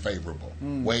to be favorable,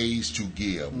 ways to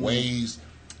give, ways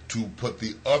to put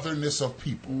the otherness of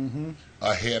people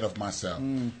ahead of myself.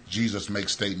 Jesus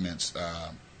makes statements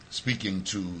speaking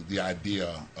to the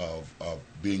idea of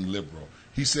being liberal.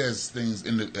 He says things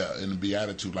in the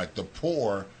Beatitude like, the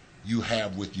poor you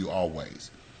have with you always.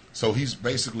 So he's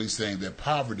basically saying that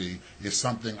poverty is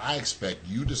something I expect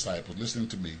you disciples, listening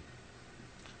to me,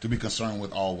 to be concerned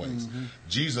with always.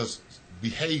 Jesus'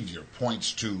 behavior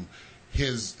points to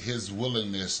his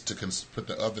willingness to put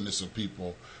the otherness of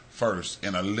people first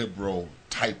in a liberal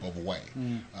type of way,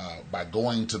 by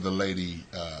going to the lady,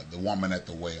 the woman at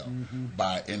the well,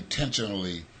 by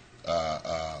intentionally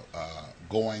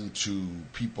going to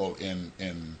people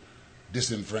in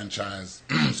disenfranchised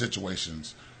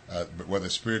situations, whether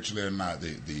spiritually or not,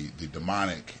 the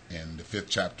demonic in the 5th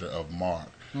chapter of Mark.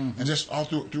 And just all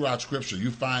throughout Scripture,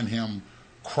 you find him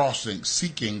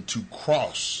seeking to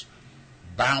cross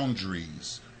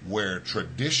boundaries where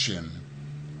tradition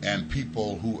and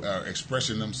people who are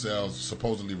expressing themselves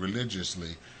supposedly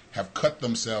religiously have cut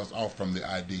themselves off from the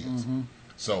ideas.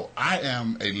 So I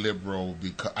am a liberal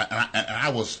because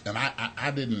I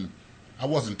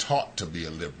wasn't taught to be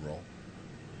a liberal.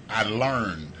 I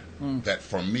learned that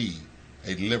for me,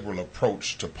 a liberal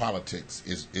approach to politics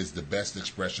is the best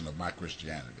expression of my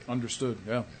Christianity. Understood,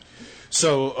 yeah.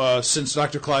 So since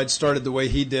Dr. Clyde started the way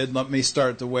he did, let me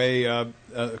start the way,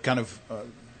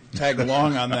 tag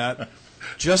along on that.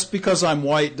 Just because I'm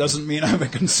white doesn't mean I'm a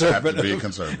conservative. Have to be a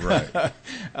conservative,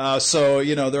 right. So,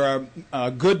 there are a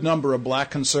good number of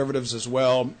black conservatives as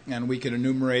well, and we can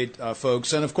enumerate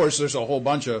folks. And, of course, there's a whole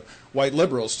bunch of white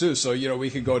liberals, too, so, we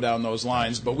could go down those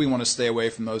lines, but we want to stay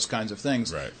away from those kinds of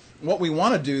things. Right. What we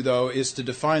want to do, though, is to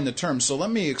define the term. So let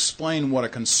me explain what a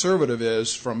conservative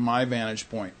is from my vantage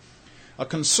point. A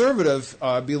conservative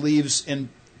believes in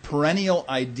perennial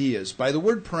ideas. By the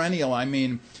word perennial, I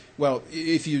mean, well,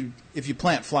 if you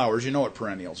plant flowers, you know what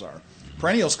perennials are.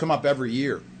 Perennials come up every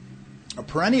year. A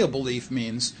perennial belief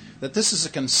means that this is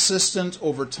a consistent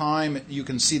over time. You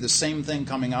can see the same thing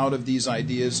coming out of these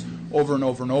ideas over and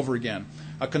over and over again.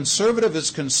 A conservative is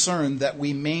concerned that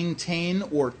we maintain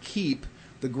or keep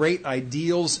the great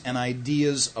ideals and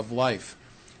ideas of life.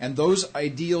 And those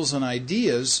ideals and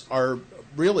ideas are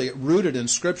really rooted in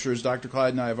Scripture, as Dr.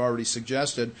 Clyde and I have already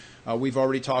suggested. We've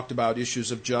already talked about issues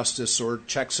of justice or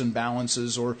checks and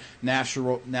balances or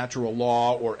natural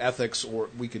law or ethics, or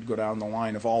we could go down the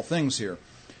line of all things here.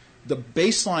 The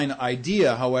baseline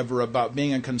idea, however, about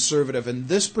being a conservative in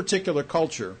this particular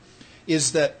culture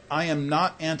is that I am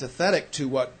not antithetic to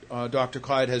what Dr.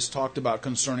 Clyde has talked about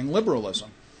concerning liberalism.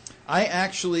 I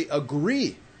actually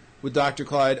agree with Dr.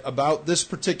 Clyde about this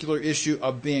particular issue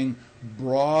of being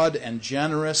broad and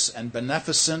generous and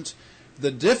beneficent. The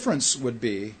difference would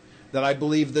be that I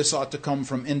believe this ought to come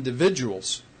from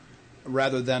individuals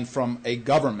rather than from a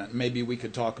government. Maybe we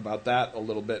could talk about that a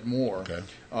little bit more. Okay.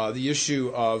 The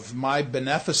issue of my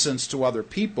beneficence to other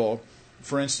people,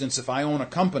 for instance, if I own a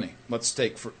company, let's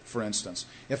take for instance,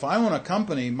 if I own a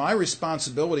company, my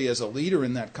responsibility as a leader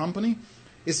in that company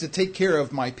is to take care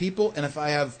of my people, and if I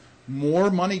have more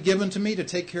money given to me, to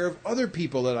take care of other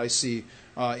people that I see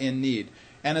in need.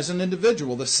 And as an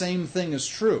individual, the same thing is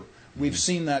true. We've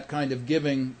seen that kind of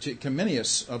giving to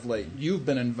Comenius of late. You've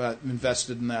been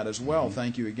invested in that as well.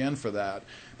 Thank you again for that.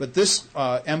 But this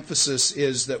emphasis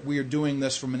is that we are doing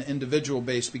this from an individual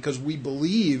base because we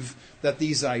believe that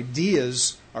these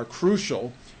ideas are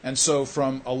crucial. And so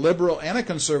from a liberal and a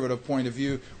conservative point of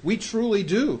view, we truly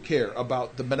do care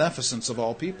about the beneficence of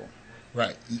all people.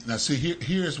 Right. Now, see,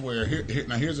 here's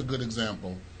a good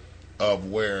example of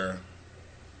where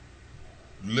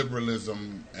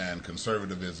liberalism and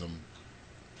conservatism,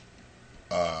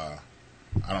 I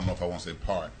don't know if I want to say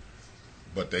part,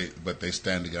 but they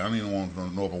stand together. I don't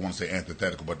even know if I want to say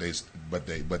antithetical, but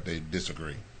they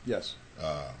disagree. Yes.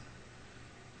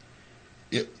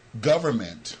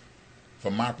 Government,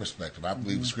 from my perspective, I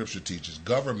believe Scripture teaches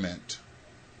government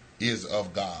is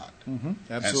of God. Absolutely.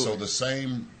 And so the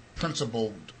same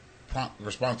principled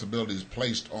responsibilities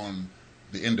placed on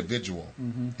the individual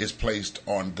is placed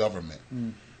on government.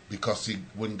 Because see,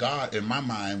 when God, in my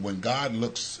mind, when God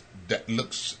looks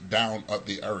down at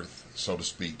the earth, so to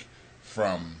speak,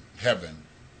 from heaven,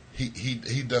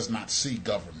 he does not see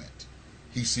government.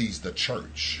 He sees the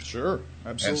church. Sure,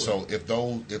 absolutely. And so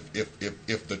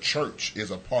if the church is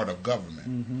a part of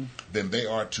government, then they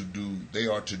are to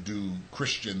do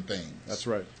Christian things. That's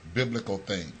right. Biblical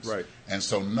things. Right. And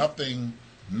so nothing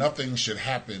should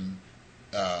happen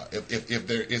if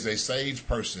there is a saved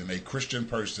person, a Christian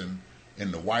person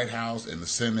in the White House, in the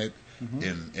Senate,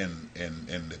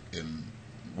 in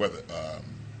whether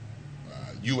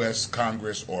U.S.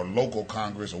 Congress or local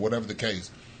Congress or whatever the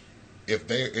case. If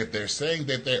they're saying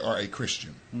that they are a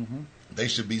Christian, they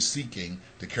should be seeking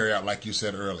to carry out, like you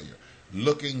said earlier,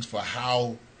 looking for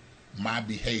how my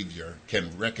behavior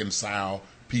can reconcile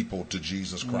people to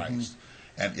Jesus Christ.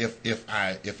 And if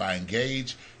I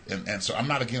engage, and so I'm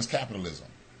not against capitalism,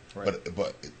 right.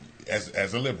 but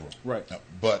as a liberal, right.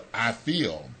 But I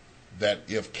feel that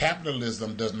if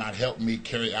capitalism does not help me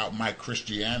carry out my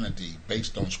Christianity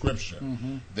based on Scripture,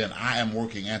 then I am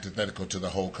working antithetical to the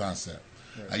whole concept.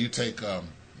 Right. Now you take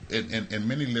in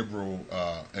many liberal,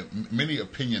 many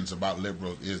opinions about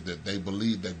liberals is that they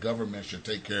believe that government should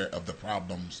take care of the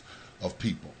problems of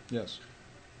people. Yes.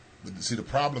 But see, the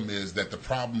problem is that the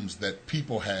problems that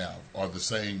people have are the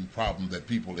same problem that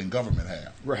people in government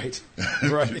have. Right.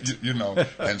 Right. You know,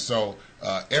 and so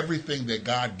everything that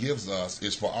God gives us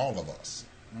is for all of us.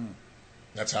 Mm.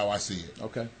 That's how I see it.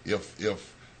 Okay.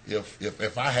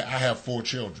 If I have 4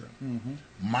 children, mm-hmm.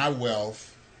 my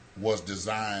wealth was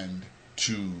designed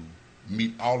to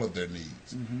meet all of their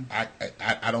needs. Mm-hmm.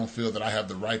 I don't feel that I have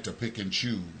the right to pick and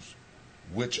choose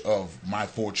which of my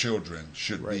 4 children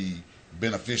should be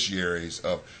beneficiaries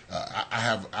of. I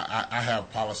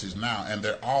have policies now, and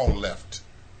they're all left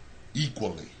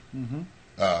equally. Mm-hmm.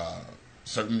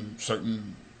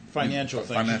 Certain financial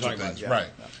things, yeah. Right?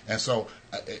 Yeah. And so,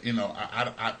 you know,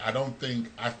 I don't think.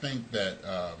 I think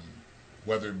that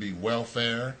whether it be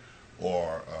welfare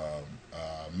or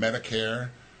Medicare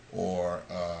or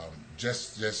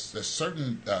just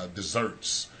certain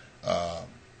desserts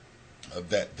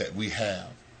that we have.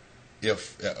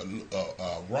 If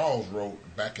Rawls wrote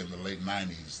back in the late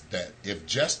 90s that if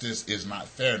justice is not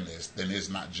fairness, then it's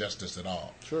not justice at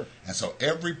all. Sure. And so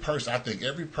I think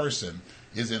every person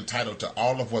is entitled to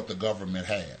all of what the government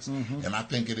has. Mm-hmm. And I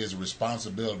think it is a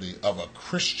responsibility of a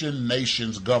Christian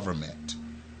nation's government,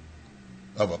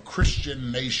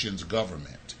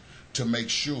 to make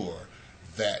sure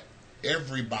that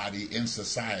everybody in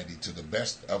society, to the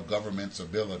best of government's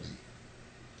ability,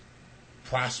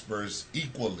 prospers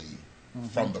equally mm-hmm.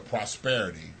 from the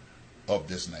prosperity of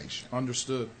this nation.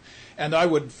 Understood. And I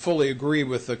would fully agree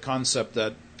with the concept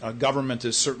that government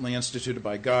is certainly instituted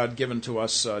by God, given to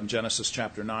us in Genesis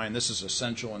chapter 9. This is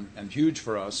essential and huge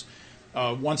for us.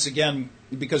 Once again,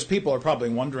 because people are probably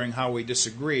wondering how we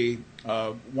disagree,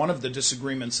 one of the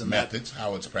disagreements in methods,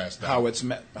 how it's passed down.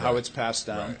 How it's passed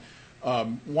down. Right.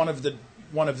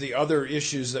 One of the other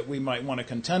issues that we might want to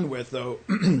contend with, though,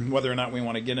 whether or not we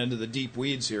want to get into the deep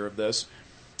weeds here of this,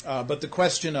 but the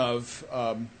question of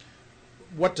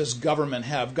what does government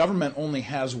have? Government only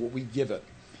has what we give it.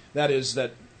 That is,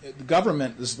 that the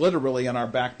government is literally in our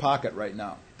back pocket right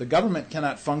now. The government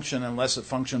cannot function unless it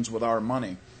functions with our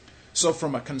money. So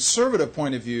from a conservative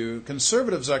point of view,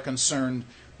 conservatives are concerned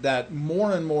that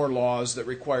more and more laws that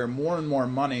require more and more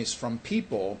monies from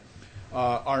people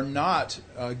are not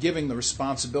giving the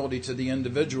responsibility to the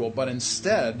individual, but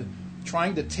instead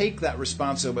trying to take that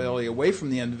responsibility away from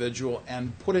the individual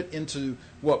and put it into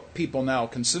what people now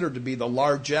consider to be the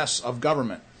largesse of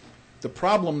government. The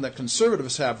problem that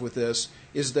conservatives have with this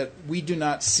is that we do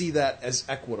not see that as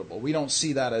equitable. We don't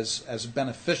see that as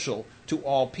beneficial to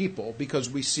all people, because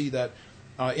we see that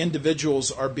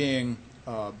individuals are being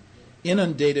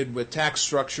inundated with tax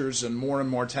structures and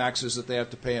more taxes that they have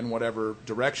to pay in whatever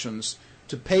directions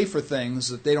to pay for things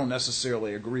that they don't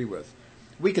necessarily agree with.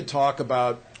 We could talk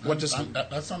about what does... I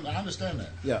understand that.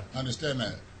 Yeah. I understand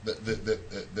that.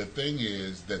 The thing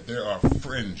is that there are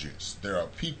fringes. There are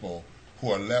people who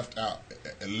are left out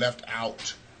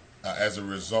as a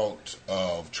result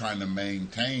of trying to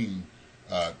maintain,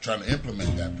 trying to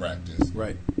implement that practice.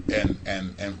 Right.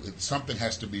 And something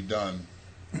has to be done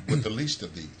with the least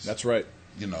of these. That's right.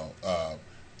 You know,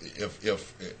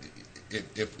 if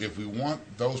we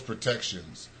want those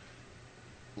protections,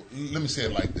 let me say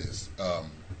it like this: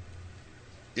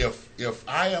 if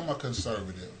I am a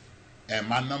conservative and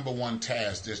my number one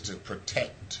task is to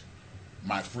protect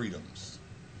my freedoms,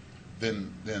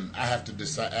 then I have to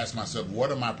ask myself,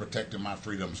 what am I protecting my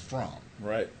freedoms from?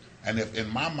 Right. And if in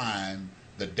my mind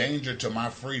the danger to my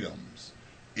freedoms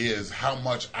is how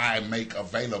much I make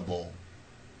available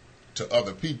to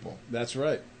other people, that's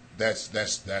right. That's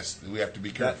we have to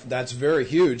be careful. That's very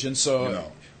huge, and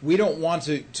so we don't want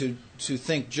to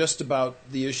think just about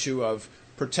the issue of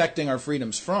protecting our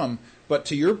freedoms from, but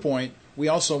to your point, we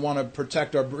also want to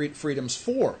protect our freedoms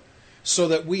for, so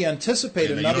that we anticipate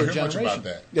another generation. Much about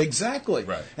that. Exactly.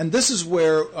 Right. And this is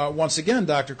where, once again,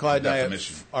 Dr. Clyde and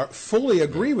I fully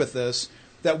agree with this,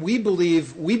 that we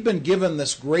believe we've been given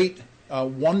this great,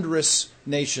 wondrous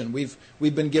nation.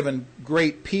 We've been given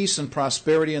great peace and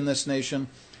prosperity in this nation,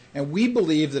 and we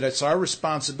believe that it's our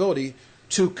responsibility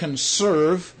to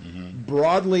conserve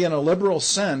broadly in a liberal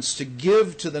sense, to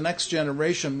give to the next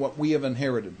generation what we have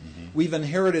inherited. We've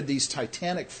inherited these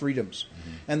titanic freedoms,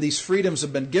 and these freedoms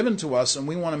have been given to us, and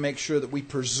we want to make sure that we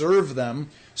preserve them.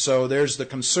 So there's the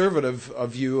conservative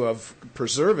view of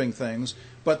preserving things,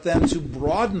 but then to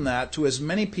broaden that to as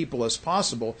many people as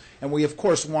possible. And we, of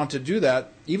course, want to do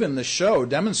that. Even the show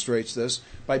demonstrates this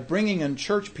by bringing in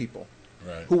church people.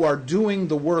 Right. Who are doing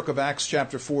the work of Acts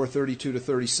chapter 4, 32 to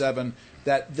 37,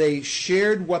 that they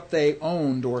shared what they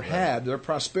owned or had, their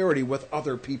prosperity, with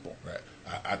other people. Right.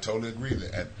 I totally agree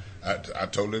with that. I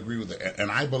totally agree with that.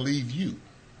 And I believe you.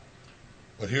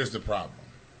 But here's the problem.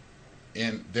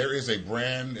 And there is a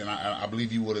brand, and I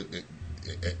believe you would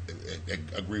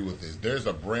agree with this. There's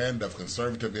a brand of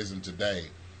conservatism today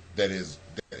that is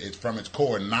from its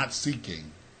core not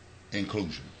seeking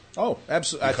inclusion. Oh,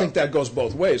 absolutely. I think that goes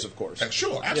both ways, of course.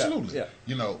 Sure, absolutely. Yeah.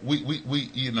 You know,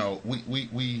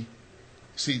 we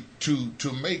see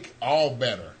to make all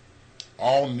better,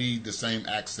 all need the same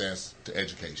access to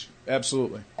education.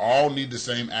 Absolutely. All need the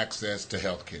same access to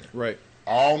health care. Right.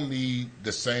 All need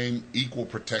the same equal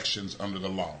protections under the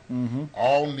law. Mm-hmm.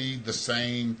 All need the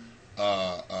same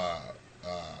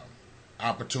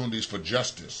opportunities for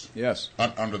justice. Yes.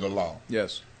 Under the law.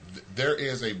 Yes. There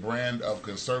is a brand of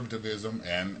conservatism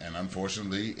and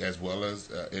unfortunately, as well as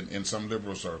in some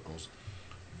liberal circles,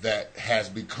 that has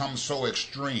become so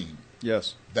extreme.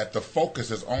 Yes. That the focus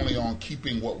is only on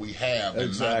keeping what we have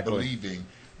and not believing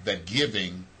that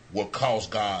giving will cause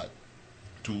God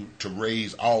to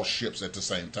raise all ships at the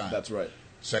same time. That's right.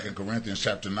 2 Corinthians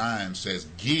chapter 9 says,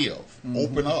 give,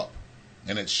 open up,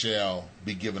 and it shall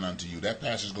be given unto you. That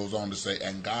passage goes on to say,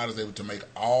 and God is able to make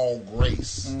all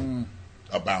grace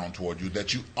abound toward you,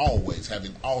 that you always,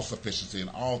 having all sufficiency in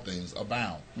all things,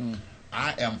 abound.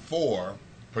 I am for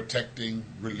protecting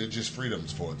religious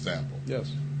freedoms, for example.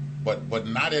 Yes. But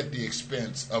not at the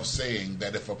expense of saying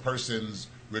that if a person's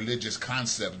religious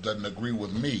concept doesn't agree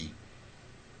with me,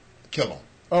 kill them.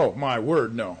 Oh, my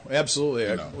word, no. Absolutely.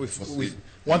 You know,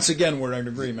 once again, we're in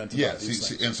agreement.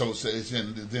 Yes, and so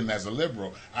then as a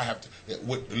liberal, I have to,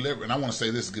 and I want to say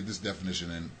this, get this definition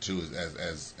in too,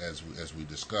 as we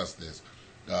discuss this.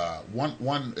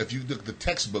 One, if you look at the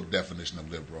textbook definition of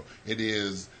liberal, it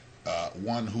is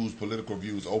one whose political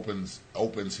views opens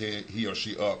he or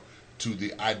she up to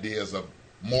the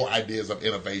more ideas of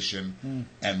innovation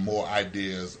and more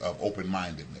ideas of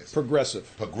open-mindedness. Progressive.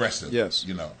 Yes.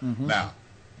 You know. Now,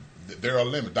 there are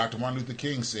limits. Dr. Martin Luther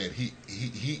King said he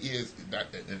is.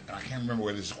 I can't remember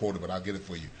where this is quoted, but I'll get it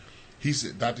for you. He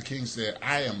said, Dr. King said,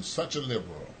 "I am such a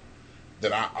liberal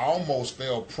that I almost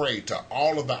fell prey to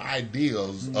all of the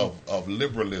ideals of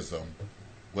liberalism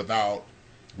without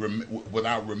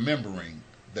remembering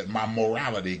that my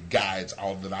morality guides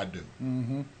all that I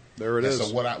do." There it is.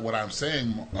 So what I'm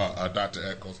saying, Dr.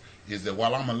 Eccles, is that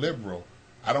while I'm a liberal,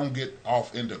 I don't get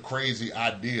off into crazy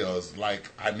ideas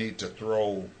like I need to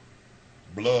throw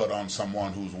blood on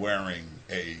someone who's wearing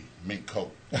a mink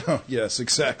coat. Yes,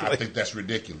 exactly. I think that's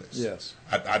ridiculous. Yes.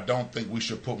 I don't think we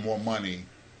should put more money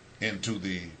into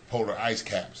the polar ice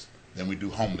caps than we do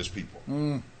homeless people.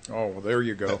 Oh, well, there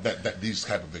you go. These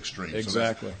type of extremes.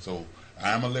 Exactly. So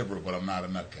I'm a liberal, but I'm not a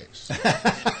nutcase.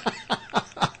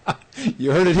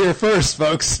 You heard it here first,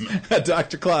 folks.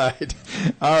 Dr. Clyde.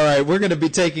 All right, we're going to be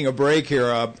taking a break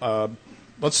here.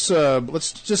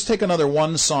 Let's just take another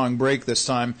one-song break this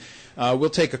time.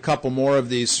 We'll take a couple more of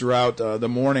these throughout the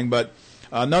morning, but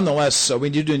nonetheless,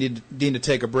 we do need to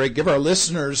take a break. Give our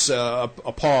listeners a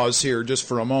pause here just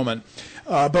for a moment.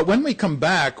 But when we come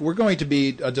back, we're going to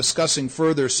be discussing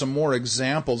further some more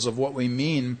examples of what we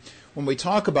mean when we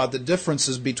talk about the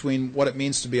differences between what it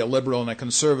means to be a liberal and a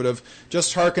conservative.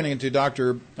 Just hearkening to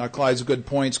Dr. Clyde's good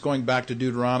points, going back to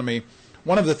Deuteronomy,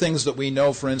 one of the things that we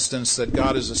know, for instance, that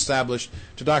God has established,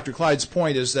 to Dr. Clyde's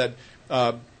point, is that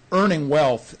earning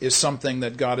wealth is something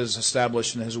that God has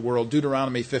established in His world.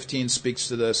 Deuteronomy 15 speaks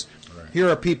to this. Right. Here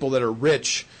are people that are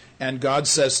rich, and God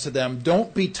says to them,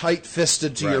 don't be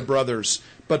tight-fisted to your brothers,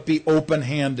 but be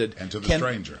open-handed. And to the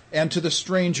stranger. And to the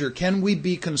stranger. Can we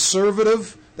be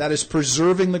conservative, that is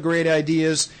preserving the great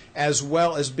ideas, as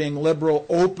well as being liberal,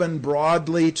 open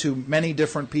broadly to many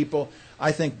different people?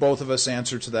 I think both of us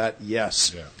answer to that,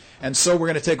 yes. Yeah. And so we're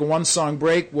going to take a one-song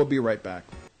break. We'll be right back.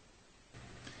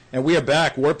 And we are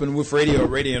back, Warp and Woof Radio,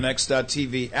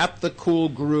 RadioNext.tv, at the Cool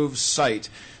Groove site.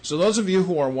 So those of you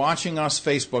who are watching us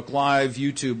Facebook Live,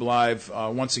 YouTube Live,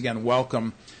 once again,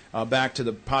 welcome back to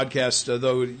the podcast,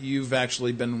 though you've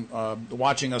actually been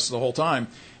watching us the whole time.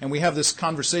 And we have this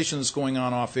conversation that's going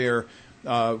on off air,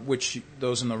 which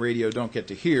those in the radio don't get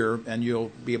to hear, and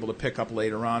you'll be able to pick up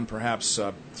later on, perhaps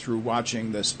through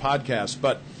watching this podcast.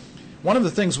 But one of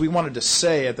the things we wanted to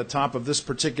say at the top of this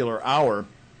particular hour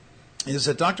is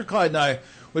that Dr. Clyde and I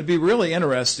would be really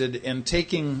interested in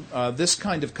taking this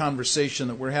kind of conversation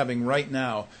that we're having right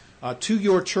now to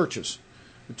your churches,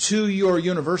 to your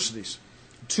universities,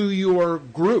 to your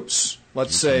groups.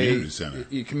 Let's say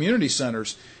community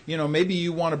centers. Maybe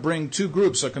you want to bring two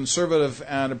groups, a conservative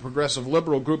and a progressive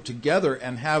liberal group, together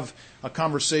and have a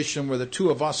conversation where the two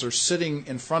of us are sitting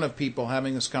in front of people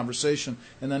having this conversation,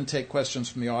 and then take questions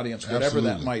from the audience, whatever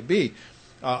that might be.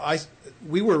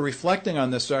 We were reflecting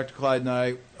on this, Dr. Clyde and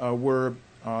I were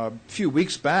a few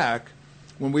weeks back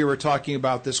when we were talking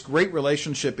about this great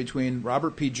relationship between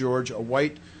Robert P. George, a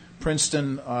white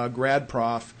Princeton grad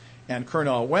prof, and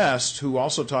Cornel West, who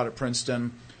also taught at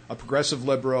Princeton, a progressive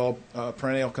liberal,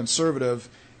 perennial conservative,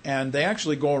 and they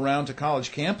actually go around to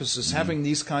college campuses having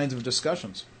these kinds of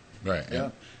discussions. Right. Yeah.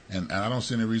 And I don't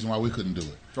see any reason why we couldn't do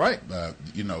it. Right.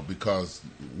 Because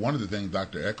one of the things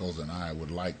Dr. Echols and I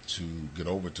would like to get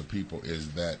over to people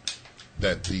is that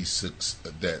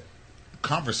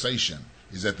conversation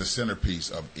is at the centerpiece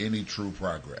of any true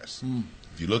progress.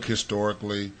 If you look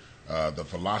historically, the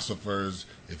philosophers,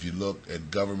 if you look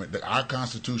at government, our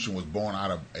Constitution was born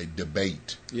out of a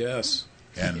debate. Yes.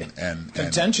 And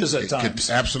contentious at times.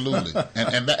 Absolutely.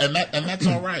 and that's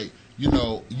all right.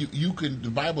 You can. The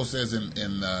Bible says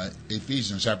in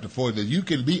Ephesians chapter 4 that you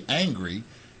can be angry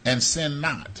and sin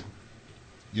not.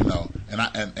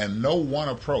 And no one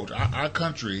approach. Our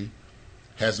country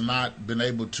has not been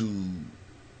able to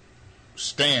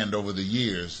stand over the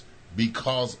years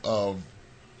because of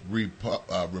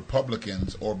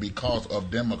Republicans or because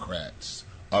of Democrats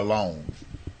alone.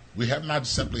 We have not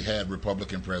simply had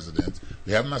Republican presidents.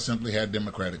 We have not simply had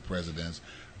Democratic presidents.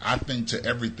 I think to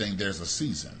everything there's a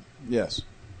season. Yes.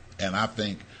 And I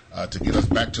think to get us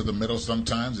back to the middle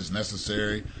sometimes it's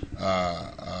necessary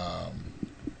to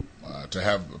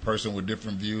have a person with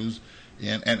different views.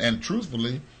 And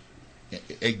truthfully,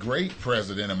 a great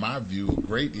president, in my view,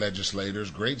 great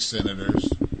legislators, great senators,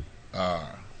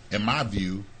 in my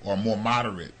view, are more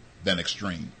moderate than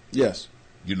extreme. Yes.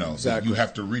 Exactly. You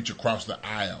have to reach across the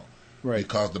aisle. Right.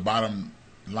 Because the bottom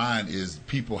line is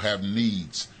people have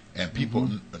needs, and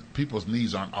people's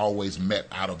needs aren't always met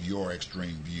out of your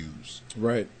extreme views.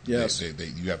 Right. Yes.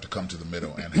 You have to come to the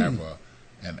middle and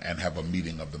have a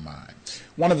meeting of the minds.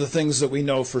 One of the things that we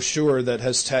know for sure that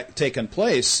has taken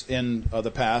place in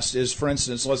the past is, for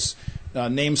instance, let's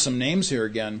name some names here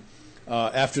again.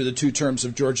 After the 2 terms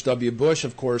of George W. Bush,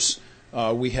 of course,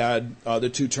 we had the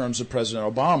 2 terms of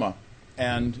President Obama.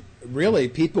 And really,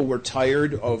 people were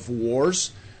tired of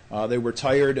wars. They were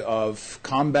tired of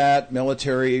combat,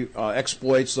 military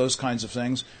exploits, those kinds of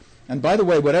things. And by the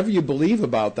way, whatever you believe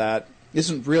about that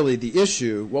isn't really the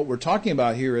issue. What we're talking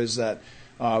about here is that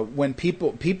when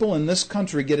people in this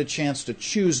country get a chance to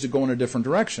choose to go in a different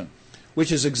direction,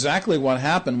 which is exactly what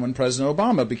happened when President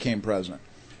Obama became president.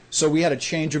 So we had a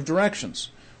change of directions.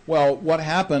 Well, what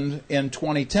happened in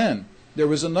 2010? There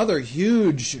was another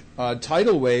huge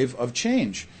tidal wave of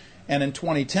change. And in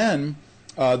 2010,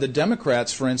 the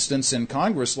Democrats, for instance, in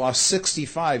Congress lost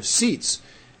 65 seats.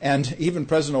 And even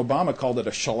President Obama called it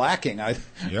a shellacking. I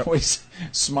always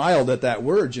smiled at that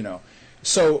word,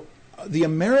 So the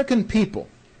American people,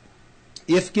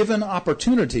 if given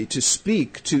opportunity to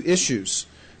speak to issues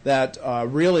that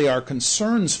really are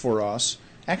concerns for us,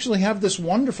 actually have this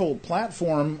wonderful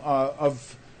platform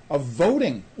of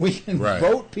voting. We can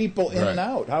vote people in and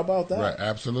out. How about that? Right,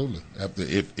 absolutely.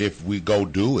 If we go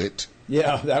do it.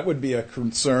 Yeah, that would be a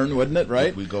concern, wouldn't it, right?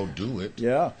 If we go do it.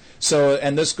 Yeah. So,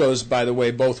 and this goes, by the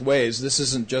way, both ways. This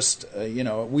isn't just,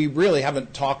 we really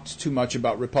haven't talked too much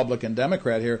about Republican,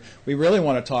 Democrat here. We really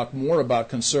want to talk more about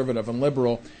conservative and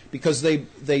liberal because they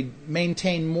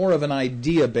maintain more of an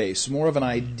idea base, more of an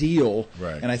ideal.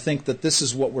 Right. And I think that this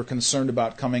is what we're concerned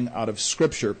about coming out of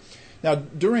Scripture. Now,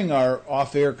 during our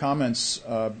off-air comments,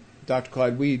 Dr.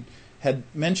 Clyde, we had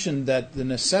mentioned that the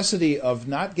necessity of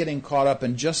not getting caught up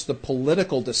in just the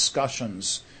political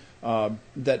discussions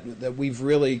that we've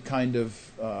really kind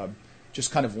of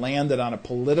landed on a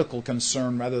political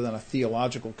concern rather than a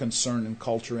theological concern in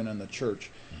culture and in the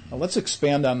church. Now, let's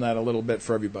expand on that a little bit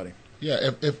for everybody. Yeah,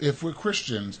 if we're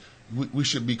Christians, we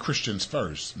should be Christians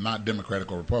first, not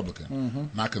Democratic or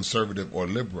Republican, not conservative or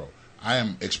liberal. I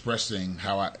am expressing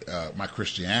how my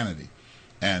Christianity.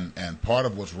 And part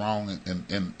of what's wrong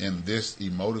in this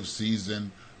emotive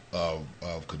season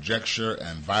of conjecture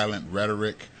and violent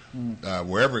rhetoric,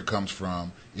 wherever it comes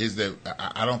from, is that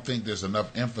I don't think there's enough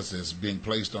emphasis being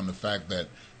placed on the fact that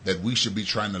we should be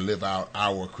trying to live out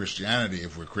our Christianity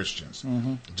if we're Christians.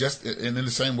 Just in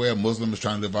the same way a Muslim is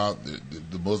trying to live out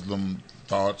the Muslim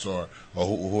thoughts or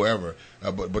whoever.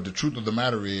 But the truth of the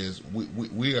matter is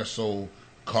we are so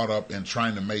caught up in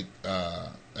trying to make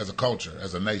as a culture,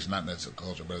 as a nation, not as a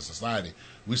culture, but as a society,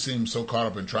 we seem so caught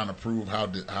up in trying to prove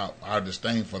how our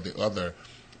disdain for the other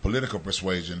political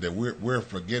persuasion that we're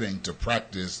forgetting to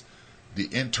practice the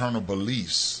internal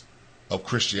beliefs of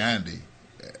Christianity,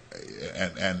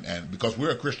 and because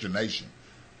we're a Christian nation,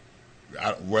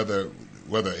 whether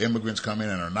immigrants come in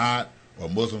or not, or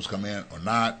Muslims come in or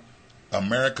not,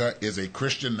 America is a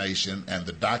Christian nation, and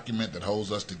the document that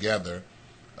holds us together,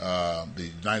 the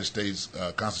United States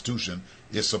Constitution,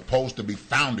 is supposed to be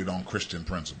founded on Christian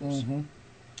principles. Mm-hmm.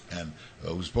 And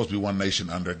we're supposed to be one nation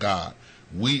under God.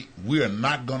 We are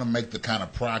not going to make the kind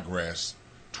of progress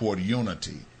toward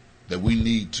unity that we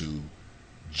need to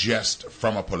just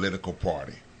from a political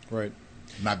party. Right.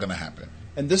 Not going to happen.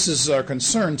 And this is our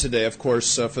concern today, of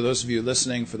course, for those of you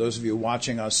listening, for those of you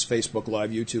watching us, Facebook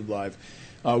Live, YouTube Live.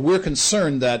 We're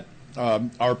concerned that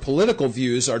our political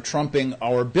views are trumping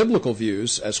our biblical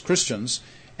views as Christians,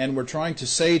 and we're trying to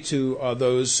say to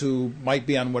those who might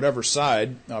be on whatever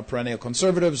side, perennial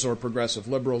conservatives or progressive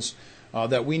liberals,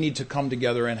 that we need to come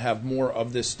together and have more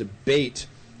of this debate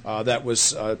that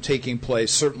was taking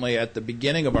place certainly at the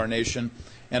beginning of our nation,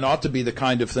 and ought to be the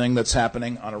kind of thing that's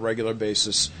happening on a regular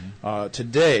basis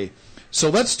today. So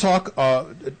let's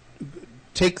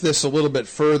take this a little bit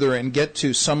further and get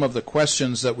to some of the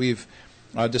questions that we've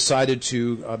decided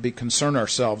to be concern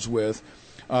ourselves with.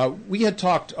 We had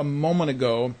talked a moment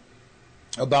ago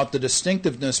about the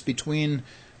distinctiveness between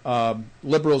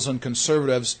liberals and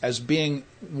conservatives as being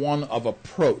one of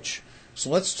approach. So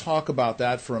let's talk about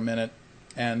that for a minute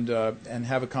and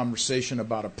have a conversation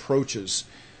about approaches.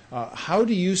 How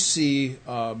do you see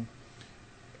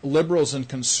liberals and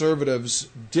conservatives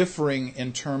differing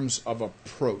in terms of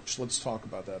approach? Let's talk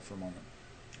about that for a moment.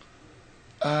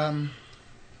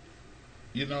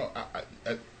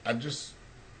 I just,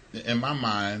 in my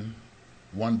mind,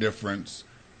 one difference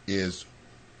is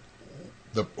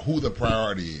who the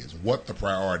priority is, what the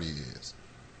priority is.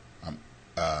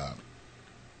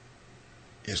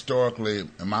 Historically,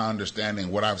 in my understanding,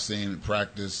 what I've seen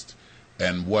practiced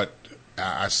and what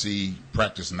I see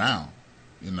practiced now,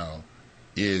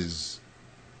 is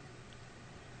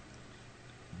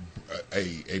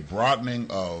a broadening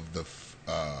of the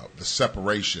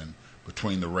separation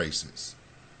between the races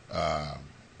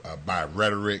by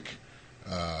rhetoric.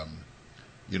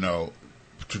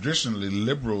 Traditionally,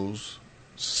 liberals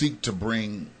seek to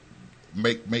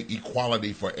make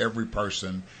equality for every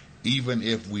person, even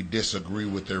if we disagree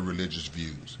with their religious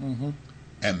views. Mm-hmm.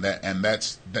 And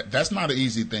that's not an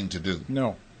easy thing to do.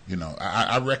 No.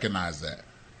 I recognize that.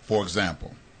 For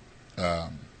example, I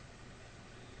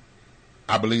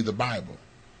believe the Bible.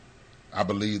 I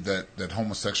believe that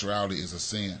homosexuality is a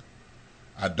sin.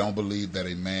 I don't believe that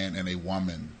a man and a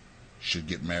woman should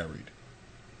get married.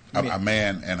 A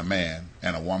man and a man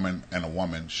and a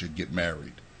woman should get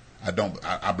married. I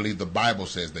believe the Bible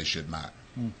says they should not.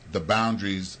 The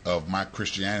boundaries of my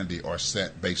Christianity are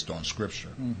set based on Scripture.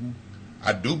 Mm-hmm.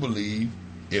 I do believe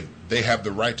if they have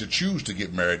the right to choose to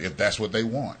get married, if that's what they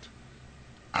want.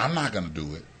 I'm not going to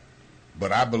do it,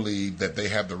 but I believe that they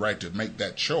have the right to make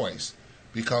that choice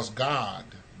because God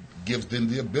gives them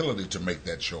the ability to make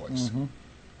that choice. Mm-hmm.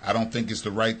 I don't think it's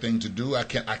the right thing to do. I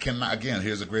cannot. Again,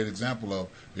 here's a great example of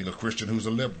being a Christian who's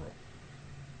a liberal.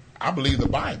 I believe the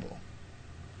Bible,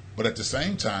 but at the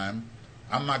same time,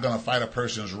 I'm not going to fight a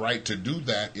person's right to do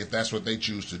that if that's what they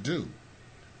choose to do.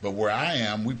 But where I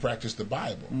am, we practice the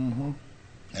Bible. Mm-hmm.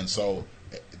 And so,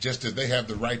 just as they have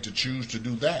the right to choose to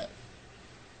do that,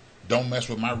 don't mess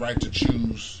with my right to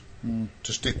choose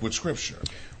to stick with Scripture.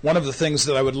 One of the things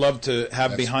that I would love to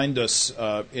have behind us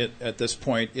at this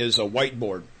point is a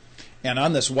whiteboard. And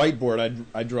on this whiteboard,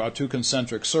 I draw two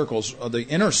concentric circles. The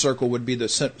inner circle would be the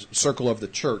circle of the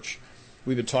church.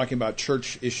 We've been talking about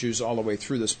church issues all the way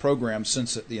through this program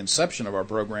since the inception of our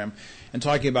program, and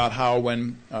talking about how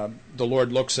when the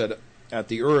Lord looks at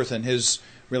the earth and His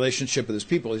relationship with His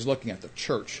people, He's looking at the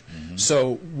church. Mm-hmm.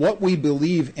 So what we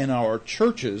believe in our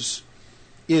churches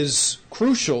is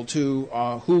crucial to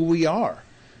who we are.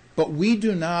 But we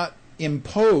do not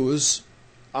impose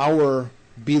our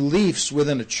beliefs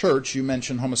within a church. You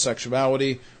mentioned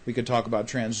homosexuality. We could talk about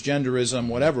transgenderism,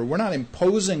 whatever. We're not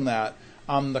imposing that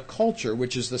on the culture,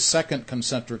 which is the second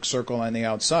concentric circle on the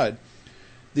outside.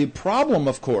 The problem,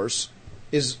 of course,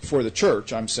 is for the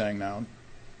church, I'm saying now,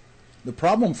 the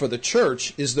problem for the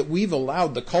church is that we've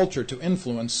allowed the culture to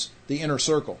influence the inner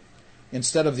circle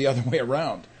instead of the other way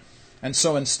around. And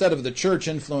so instead of the church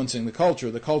influencing the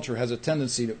culture has a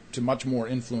tendency to much more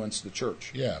influence the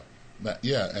church. Yeah,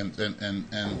 and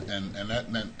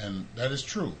that is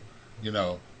true.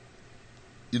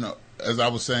 As I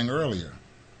was saying earlier,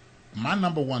 my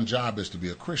number one job is to be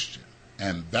a Christian.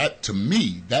 And that, to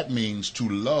me, that means to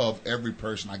love every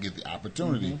person I get the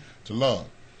opportunity to love.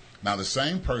 Now, the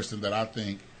same person that I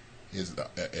think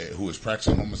who is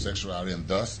practicing homosexuality and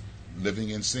thus living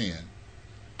in sin,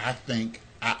 I think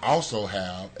I also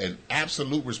have an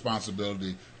absolute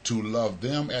responsibility to love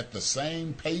them at the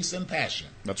same pace and passion.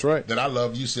 That's right. That I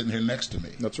love you sitting here next to me.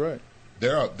 That's right.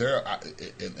 There are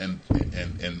in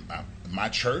my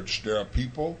church, there are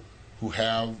people who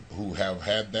have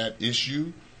had that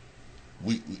issue.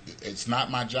 It's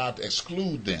not my job to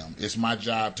exclude them. It's my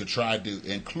job to try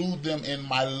to include them in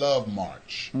my love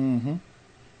march. Mm-hmm.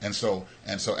 And so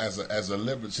as a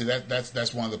liberal, see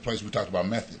that's one of the places we talked about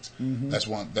methods.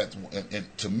 Mm-hmm.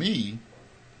 And to me,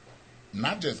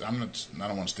 not just I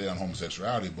don't want to stay on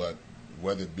homosexuality, but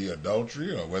whether it be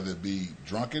adultery or whether it be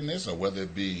drunkenness or whether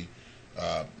it be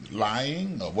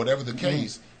lying or whatever the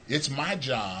case, it's my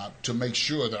job to make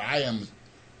sure that I am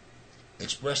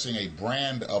expressing a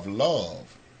brand of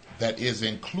love that is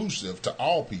inclusive to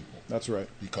all people. That's right.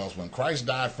 Because when Christ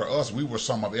died for us, we were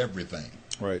some of everything.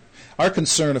 Right. Our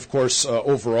concern, of course,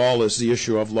 overall is the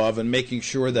issue of love and making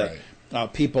sure that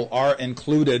people are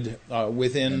included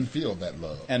within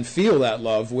and feel that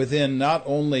love within not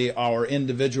only our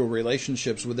individual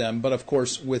relationships with them, but of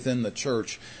course within the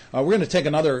church. We're going to take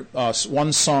another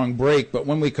one-song break, but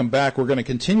when we come back, we're going to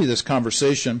continue this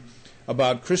conversation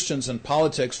about Christians and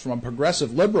politics from a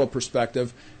progressive liberal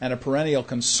perspective and a perennial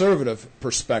conservative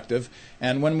perspective.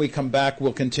 And when we come back,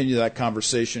 we'll continue that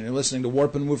conversation. You're listening to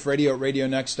Warp and Woof Radio at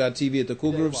RadioNext.tv at the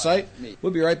Cool Groove site.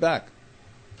 We'll be right back.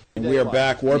 And we are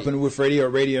back, Warp and Woof Radio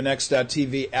at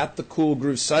RadioNext.tv at the Cool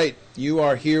Groove site. You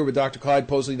are here with Dr. Clyde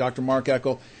Posley, Dr. Mark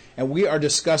Eckel, and we are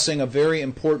discussing a very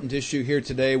important issue here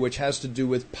today, which has to do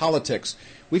with politics.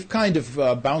 We've kind of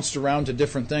bounced around to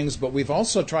different things, but we've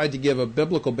also tried to give a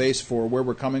biblical base for where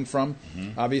we're coming from.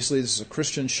 Mm-hmm. Obviously, this is a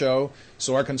Christian show,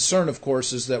 so our concern, of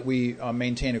course, is that we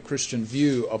maintain a Christian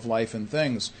view of life and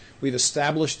things. We've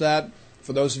established that.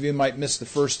 For those of you who might miss the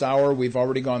first hour, we've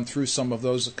already gone through some of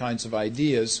those kinds of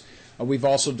ideas. We've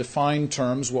also defined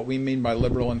terms, what we mean by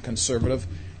liberal and conservative,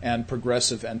 and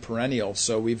progressive and perennial.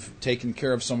 So we've taken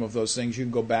care of some of those things. You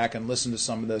can go back and listen to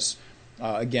some of this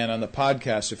again on the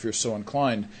podcast if you're so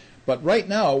inclined. But right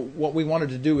now, what we wanted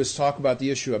to do is talk about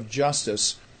the issue of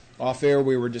justice. Off air,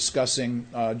 we were discussing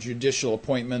judicial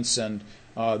appointments and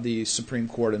the Supreme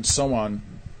Court and so on.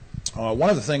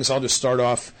 One of the things, I'll just start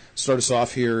us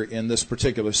off here in this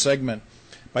particular segment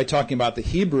by talking about the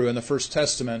Hebrew in the First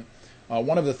Testament.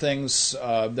 One of the things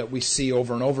that we see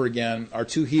over and over again are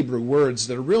two Hebrew words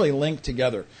that are really linked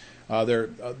together.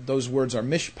 Those words are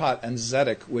mishpat and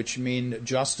zedek, which mean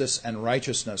justice and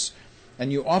righteousness.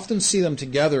 And you often see them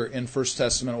together in First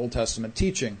Testament, Old Testament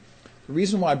teaching. The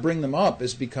reason why I bring them up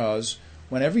is because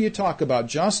whenever you talk about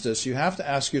justice, you have to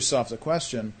ask yourself the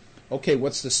question, okay,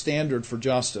 what's the standard for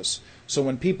justice? So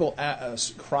when people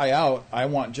cry out, I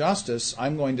want justice,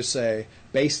 I'm going to say,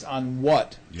 based on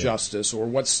what justice, or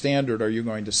what standard are you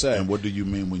going to say? And what do you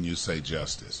mean when you say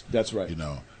justice? That's right.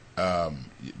 There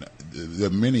are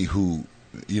many who,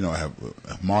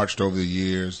 have marched over the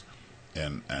years,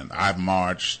 and I've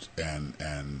marched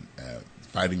and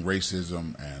fighting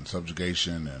racism and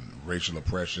subjugation and racial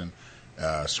oppression,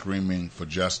 screaming for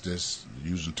justice,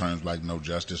 using terms like no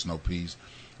justice, no peace.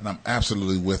 And I'm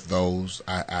absolutely with those.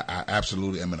 I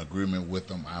absolutely am in agreement with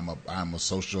them. I'm a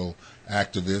social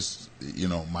activist,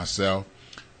 myself.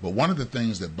 But one of the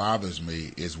things that bothers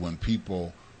me is when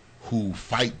people who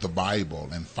fight the Bible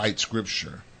and fight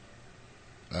Scripture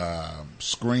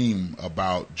scream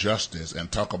about justice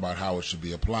and talk about how it should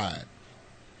be applied.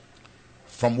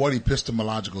 From what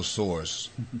epistemological source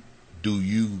do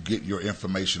you get your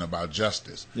information about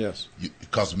justice? Yes.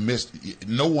 Because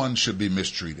no one should be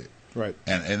mistreated. Right.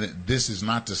 And this is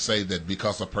not to say that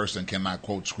because a person cannot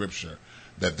quote Scripture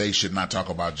that they should not talk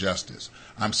about justice.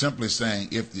 I'm simply saying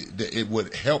if it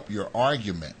would help your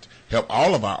argument, help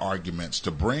all of our arguments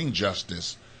to bring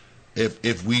justice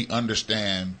if we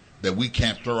understand that we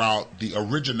can't throw out the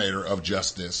originator of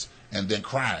justice and then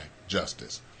cry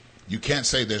justice. You can't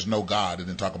say there's no God and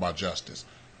then talk about justice.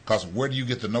 Because where do you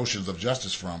get the notions of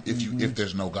justice from if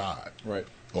there's no God? Right.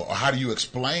 Or how do you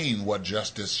explain what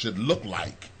justice should look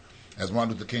like? As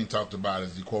Martin Luther King talked about,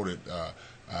 as he quoted,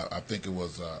 I think it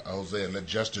was Hosea, let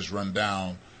justice run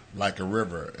down like a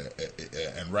river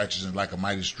and righteousness like a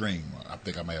mighty stream. I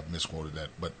think I may have misquoted that,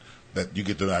 but that you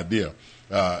get the idea.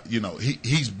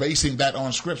 He's basing that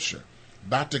on Scripture.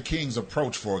 Dr. King's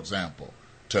approach, for example,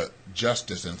 to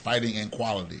justice and fighting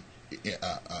inequality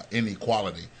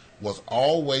was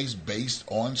always based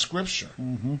on Scripture.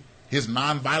 Mm-hmm. His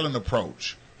nonviolent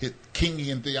approach, his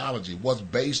Kingian theology, was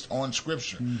based on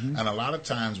Scripture. Mm-hmm. And a lot of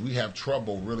times we have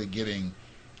trouble really making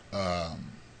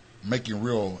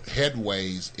real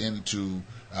headways into,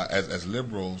 as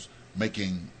liberals,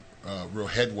 making real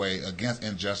headway against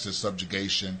injustice,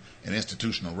 subjugation, and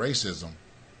institutional racism,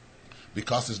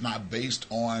 because it's not based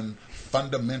on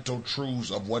fundamental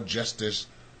truths of what justice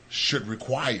should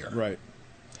require. Right.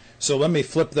 So let me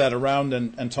flip that around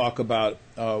and talk about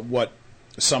what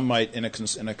some might, in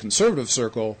a conservative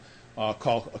circle,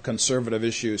 call a conservative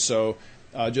issue. So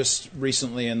just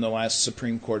recently in the last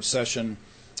Supreme Court session,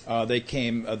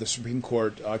 the Supreme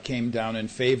Court came down in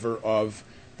favor of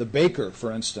the baker,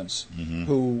 for instance,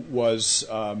 who was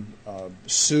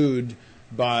sued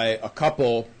by a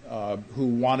couple who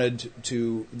wanted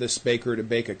this baker to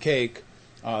bake a cake.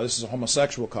 This is a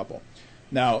homosexual couple.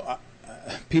 Now,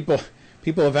 people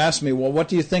have asked me, well, what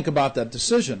do you think about that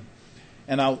decision?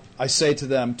 And I say to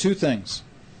them two things.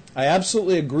 I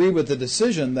absolutely agree with the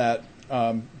decision that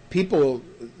people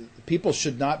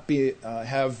should not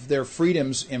have their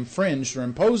freedoms infringed or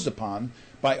imposed upon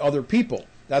by other people.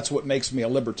 That's what makes me a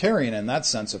libertarian in that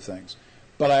sense of things.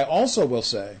 But I also will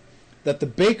say that the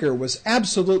baker was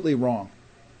absolutely wrong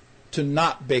to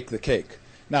not bake the cake.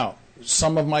 Now,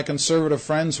 some of my conservative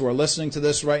friends who are listening to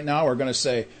this right now are going to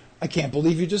say, I can't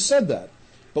believe you just said that.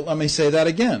 But let me say that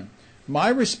again. My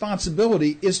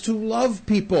responsibility is to love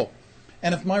people.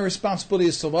 And if my responsibility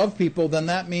is to love people, then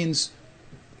that means,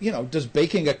 does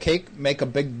baking a cake make a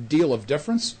big deal of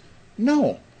difference?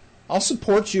 No. I'll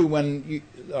support you when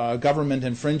government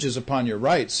infringes upon your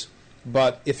rights.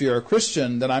 But if you're a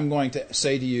Christian, then I'm going to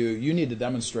say to you, you need to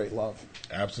demonstrate love.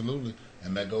 Absolutely.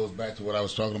 And that goes back to what I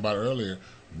was talking about earlier.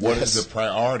 What is the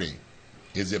priority?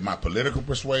 Is it my political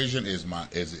persuasion? Is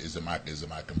it my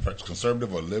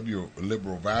conservative or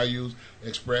liberal values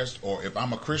expressed? Or if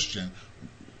I'm a Christian,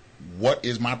 what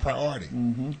is my priority?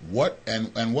 What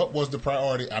was the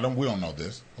priority? We don't know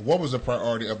this. What was the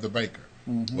priority of the baker?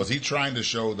 Was he trying to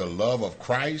show the love of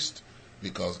Christ?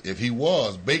 Because if he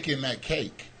was, baking that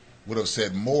cake would have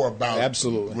said more about,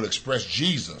 absolutely, would express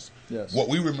Jesus. Yes. What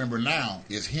we remember now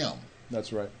is him.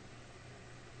 That's right.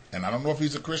 And I don't know if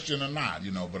he's a Christian or not,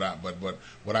 but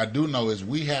what I do know is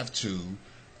we have to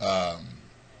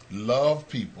love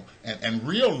people, and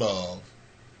real love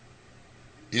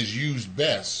is used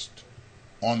best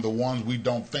on the ones we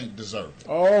don't think deserve it.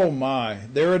 Oh my,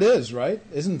 there it is, right?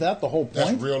 Isn't that the whole point?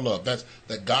 That's real love. That's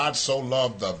that God so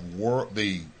loved the world,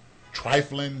 the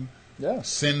trifling,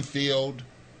 sin-filled,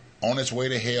 on its way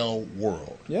to hell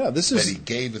world. Yeah, that he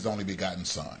gave his only begotten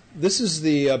Son. This is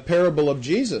the parable of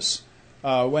Jesus.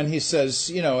 When he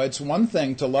says, it's one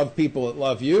thing to love people that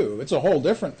love you. It's a whole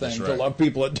different thing to love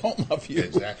people that don't love you.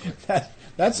 Exactly.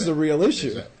 That's the real issue.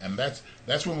 Exactly. And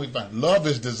that's when we find love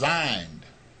is designed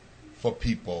for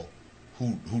people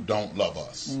who don't love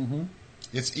us.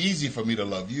 It's easy for me to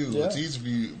love you. Yeah. It's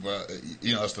easy for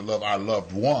us to love our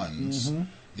loved ones.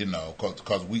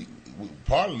 Because we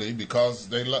partly because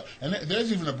they love. And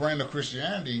there's even a brand of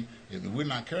Christianity, if we're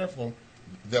not careful,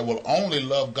 that will only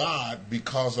love God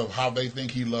because of how they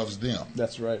think he loves them.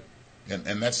 That's right. And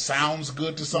that sounds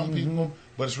good to some people,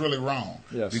 but it's really wrong.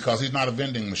 Yes. Because he's not a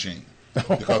vending machine.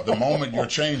 Because the moment your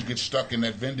change gets stuck in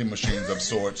that vending machine of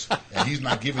sorts, and he's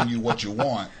not giving you what you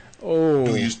want,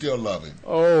 do you still love him?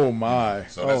 Oh, my.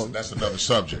 So that's another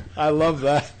subject. I love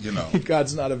that.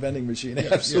 God's not a vending machine. Yeah,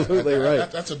 absolutely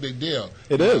right. That's a big deal.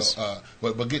 It is.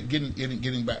 But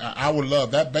getting back, I would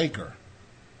love that baker.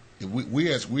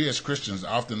 We as Christians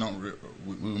often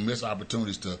we miss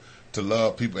opportunities to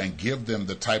love people and give them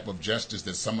the type of justice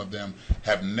that some of them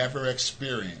have never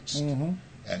experienced.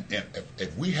 And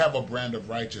if we have a brand of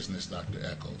righteousness, Dr.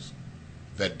 Echols,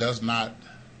 that does not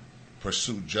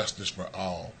pursue justice for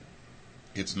all,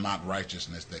 it's not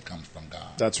righteousness that comes from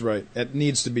God. That's right. It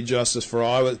needs to be justice for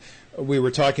all. We were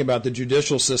talking about the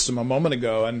judicial system a moment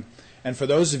ago, and for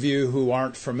those of you who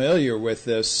aren't familiar with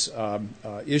this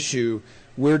issue,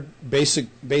 we're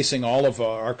basing all of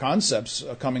our concepts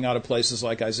coming out of places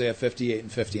like Isaiah 58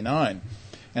 and 59.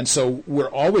 And so we're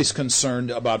always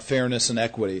concerned about fairness and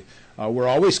equity. We're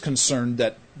always concerned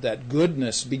that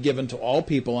goodness be given to all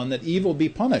people and that evil be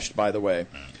punished, by the way.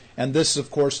 And this,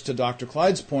 of course, to Dr.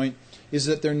 Clyde's point, is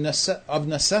that there of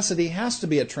necessity has to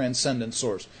be a transcendent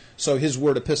source. So his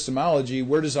word epistemology,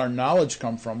 where does our knowledge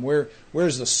come from? Where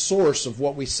is the source of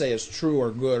what we say is true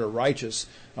or good or righteous?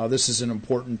 This is an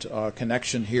important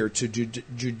connection here to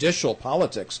judicial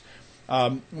politics.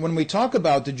 When we talk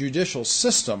about the judicial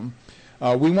system,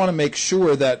 we want to make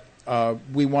sure that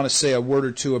we want to say a word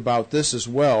or two about this as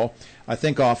well. I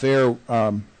think off air,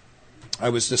 I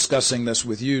was discussing this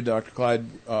with you, Dr. Clyde,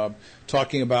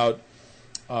 talking about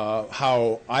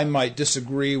how I might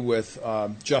disagree with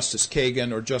Justice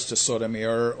Kagan or Justice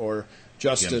Sotomayor or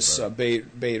Justice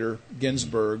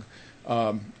Ginsburg,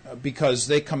 because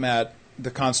they come at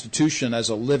the Constitution as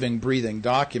a living, breathing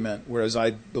document, whereas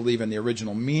I believe in the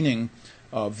original meaning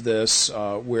of this,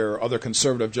 where other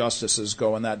conservative justices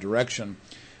go in that direction.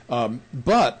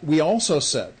 But we also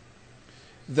said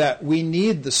that we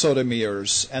need the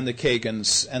Sotomayor's and the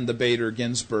Kagans and the Bader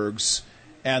Ginsburgs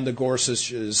and the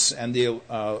Gorsuches and the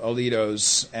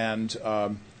Alitos and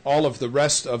all of the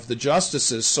rest of the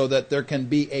justices so that there can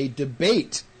be a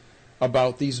debate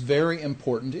about these very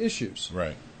important issues.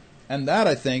 Right. And that,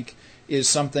 I think, is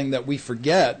something that we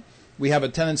forget. We have a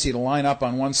tendency to line up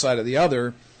on one side or the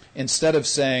other instead of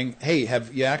saying, hey,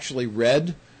 have you actually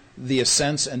read the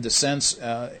assents and dissents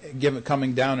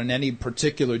coming down in any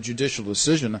particular judicial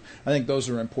decision? I think those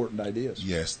are important ideas.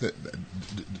 Yes, the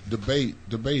debate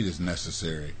is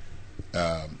necessary.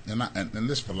 And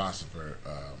this philosopher,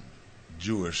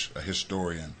 Jewish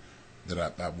historian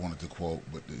that I wanted to quote,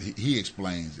 but he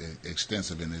explains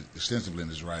extensively in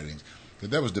his writings that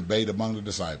there was debate among the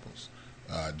disciples.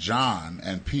 John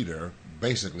and Peter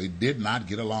basically did not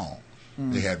get along.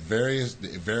 They had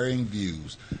varying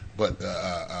views, but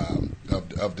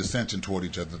of dissension toward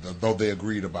each other, though they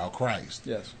agreed about Christ.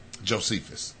 Yes.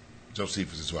 Josephus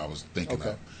is who I was thinking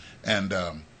Okay. of. And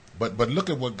but look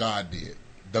at what God did.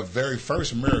 The very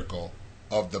first miracle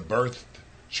of the birthed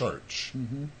church,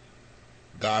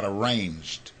 God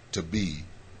arranged to be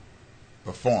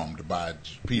performed by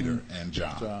Peter and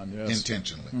John, yes.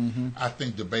 intentionally. I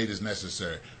think debate is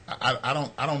necessary. I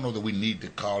don't know that we need to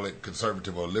call it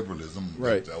conservative or liberalism,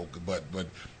 Right. but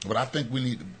I think we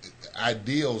need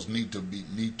ideals need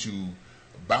to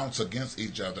bounce against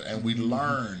each other, and we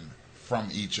learn from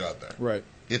each other. Right.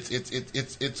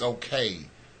 It's okay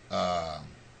to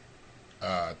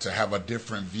have a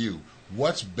different view.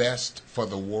 What's best for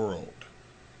the world?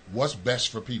 What's best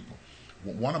for people?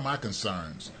 One of my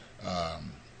concerns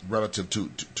relative to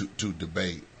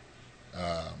debate,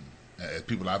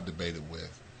 people I've debated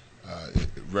with,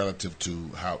 relative to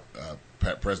how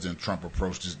President Trump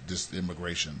approached this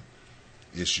immigration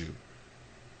issue,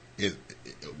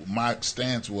 my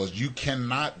stance was you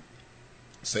cannot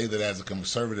say that as a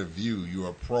conservative view you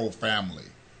are pro-family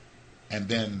and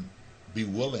then be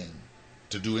willing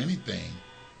to do anything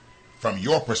from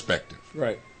your perspective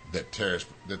Right. that tears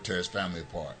family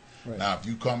apart. Right. Now, if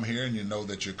you come here and you know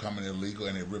that you're coming illegal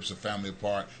and it rips a family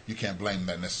apart, you can't blame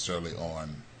that necessarily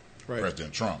on Right.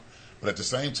 President Trump. But at the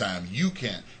same time, you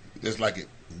can't. It's like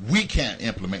we can't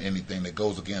implement anything that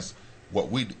goes against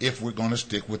if we're going to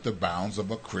stick with the bounds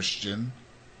of a Christian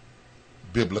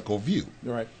biblical view.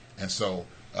 Right. And so,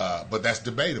 but that's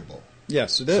debatable.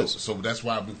 Yes, it is. So that's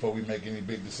why before we make any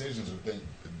big decisions or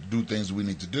do things we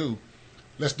need to do,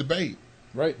 let's debate.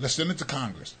 Right. Let's send it to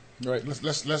Congress. Right.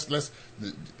 Let's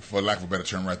for lack of a better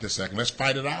term right this second, let's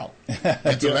fight it out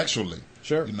intellectually.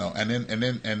 Sure. And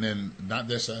then not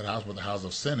just that House but the House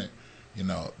of Senate,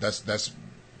 that's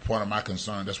part of my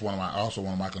concern. That's one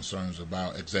of my concerns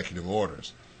about executive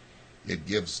orders. It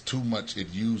gives too much, it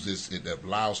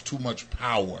allows too much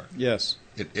power. Yes.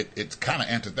 It's kind of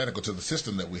antithetical to the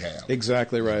system that we have.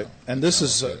 Exactly right. And this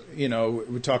is,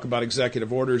 we talk about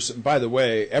executive orders. By the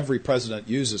way, every president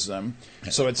uses them,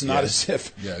 so it's not as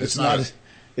if it's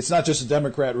not just a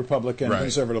Democrat, Republican, Right.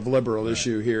 conservative, liberal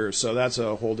issue here. So that's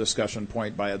a whole discussion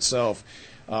point by itself.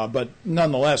 But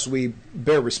nonetheless, we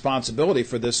bear responsibility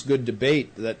for this good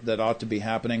debate that ought to be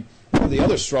happening. One of the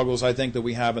other struggles I think that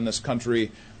we have in this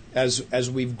country,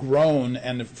 as we've grown,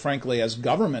 and frankly as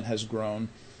government has grown,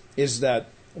 is that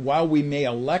while we may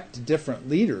elect different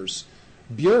leaders,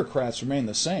 bureaucrats remain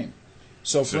the same.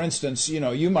 So, for instance,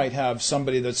 you might have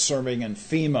somebody that's serving in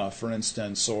FEMA, for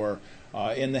instance, or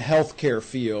in the healthcare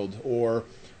field, or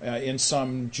in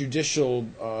some judicial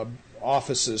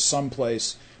offices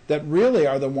someplace, that really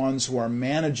are the ones who are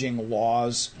managing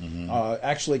laws.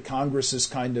 Actually, Congress is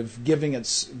kind of giving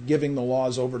the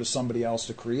laws over to somebody else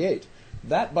to create.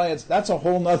 That's a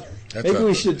whole nother. Maybe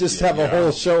we should just have a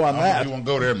whole show on that. You won't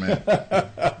go there, man.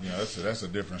 That's a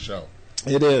different show.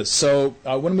 It is. So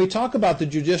when we talk about the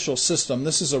judicial system,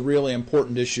 this is a really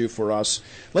important issue for us.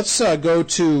 Let's go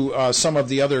to some of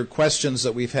the other questions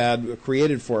that we've had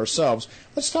created for ourselves.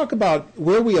 Let's talk about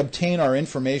where we obtain our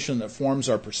information that forms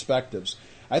our perspectives.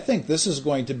 I think this is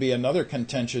going to be another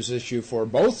contentious issue for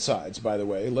both sides, by the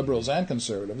way, liberals and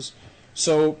conservatives.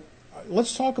 So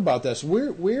let's talk about this.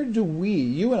 Where do we,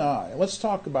 you and I, let's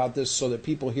talk about this so that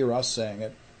people hear us saying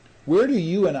it. Where do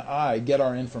you and I get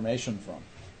our information from?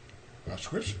 Our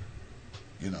Scripture.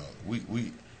 We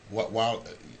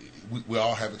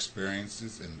all have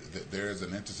experiences, and there is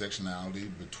an intersectionality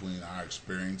between our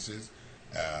experiences,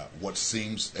 what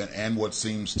seems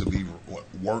to be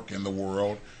work in the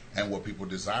world, and what people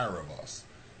desire of us.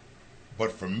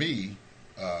 But for me,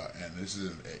 and this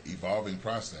is an evolving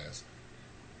process,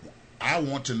 I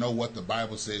want to know what the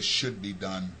Bible says should be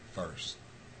done first.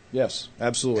 Yes,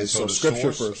 absolutely. And so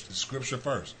Scripture first. Scripture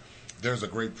first. There's a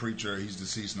great preacher. He's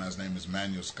deceased now. His name is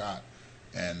Manuel Scott,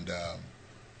 and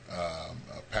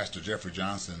Pastor Jeffrey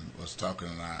Johnson was talking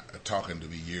to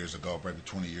me years ago, probably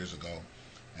 20 years ago,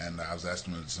 and I was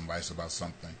asking him some advice about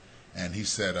something, and he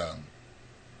said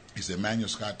Manuel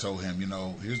Scott told him,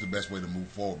 here's the best way to move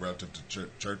forward relative to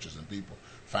churches and people: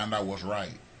 find out what's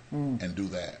right and do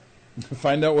that.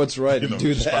 Find out what's right and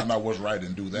do just that. Find out what's right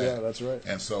and do that. Yeah, that's right.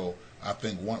 And so I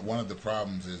think one of the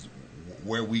problems is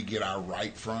where we get our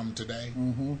right from today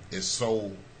is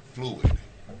so fluid.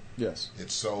 Yes.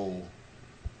 It's so,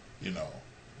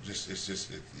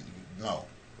 no.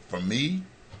 For me,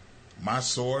 my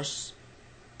source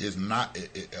is not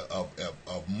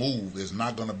of move is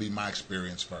not going to be my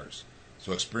experience first.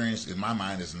 So experience in my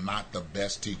mind is not the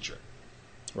best teacher.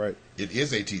 Right. It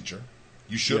is a teacher.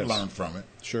 You should learn from it.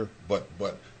 Sure. But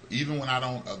even when I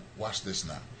don't watch this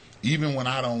now, even when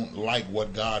I don't like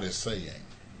what God is saying,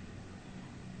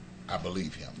 I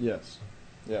believe Him. Yes.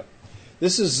 Yeah.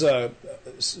 This is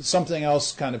something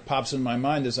else kind of pops in my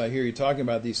mind as I hear you talking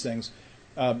about these things.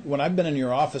 When I've been in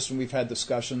your office and we've had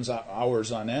discussions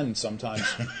hours on end sometimes,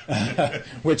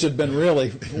 which have been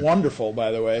really wonderful, by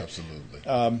the way.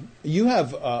 Absolutely. You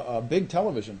have a big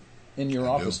television in your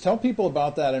office. Tell people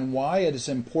about that and why it is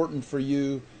important for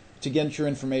you to get your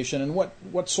information and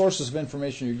what sources of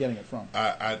information you're getting it from.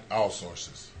 All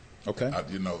sources. Okay.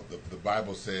 The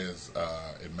Bible says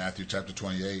in Matthew chapter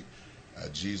 28,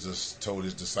 Jesus told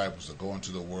his disciples to go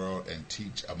into the world and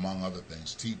teach, among other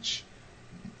things, teach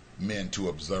men to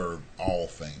observe all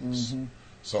things.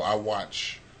 So I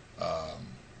watch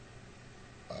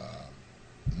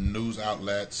news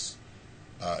outlets,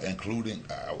 including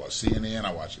I watch CNN,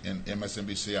 I watch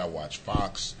MSNBC, I watch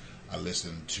Fox, I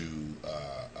listen to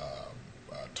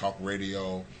talk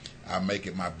radio. I make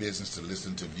it my business to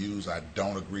listen to views I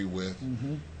don't agree with.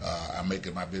 I make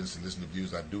it my business to listen to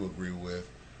views I do agree with.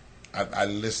 I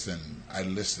listen. I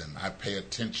pay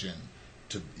attention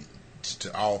to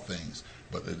all things.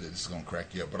 But it's going to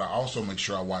crack you up. But I also make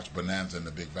sure I watch Bonanza in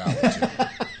the Big Valley too.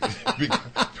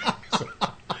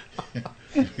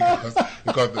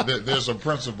 because there's some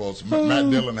principles. Matt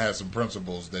Dillon has some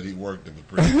principles that he worked in the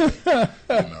previous. So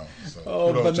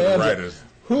kudos to the writers.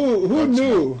 Who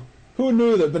knew? Who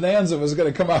knew that Bonanza was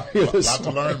going to come out here this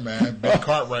morning? A lot to learn, man. Ben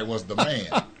Cartwright was the man.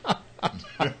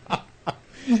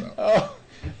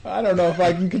 I don't know if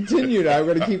I can continue now. I'm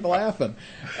going to keep laughing.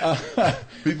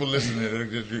 People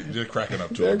listening, they're cracking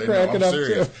up to it. They know I'm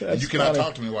serious. Too. You cannot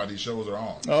talk to me while these shows are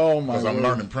on. Oh, my Because I'm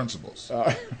learning principles.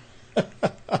 Okay,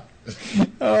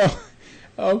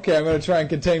 I'm going to try and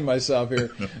contain myself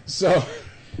here. So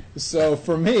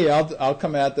for me, I'll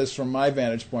come at this from my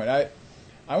vantage point.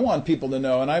 I want people to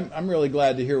know, and I'm really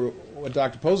glad to hear what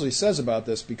Dr. Posley says about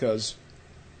this because,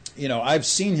 I've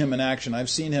seen him in action. I've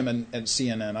seen him at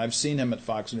CNN. I've seen him at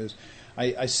Fox News.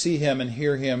 I see him and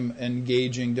hear him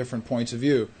engaging different points of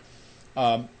view.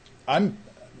 My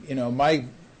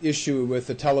issue with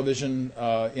the television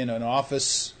in an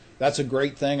office, that's a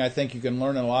great thing. I think you can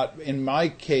learn a lot. In my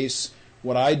case,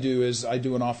 what I do is I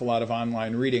do an awful lot of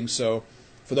online reading. So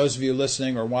for those of you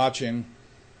listening or watching,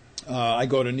 I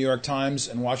go to New York Times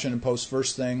and Washington Post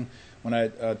first thing when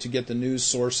to get the news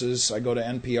sources. I go to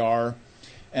NPR.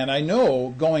 And I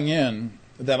know going in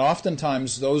that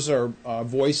oftentimes those are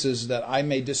voices that I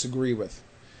may disagree with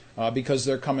because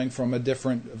they're coming from a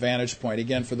different vantage point.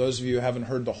 Again, for those of you who haven't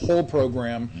heard the whole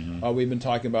program, we've been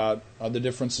talking about the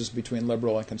differences between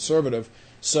liberal and conservative.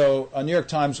 So New York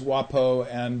Times, WAPO,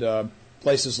 and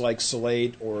places like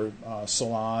Slate or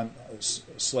Salon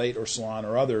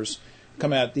or others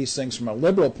come at these things from a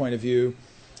liberal point of view.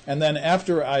 And then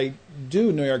after I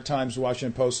do New York Times,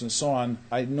 Washington Post, and so on,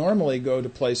 I normally go to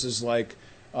places like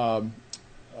Washington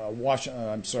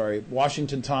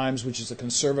Times, which is a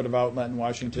conservative outlet in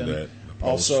Washington,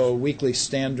 also Weekly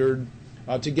Standard,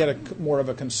 to get more of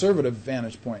a conservative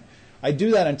vantage point. I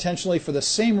do that intentionally for the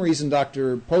same reason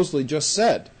Dr. Posley just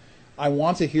said. I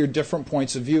want to hear different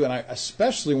points of view, and I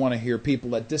especially want to hear people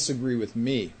that disagree with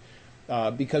me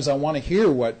because I want to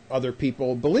hear what other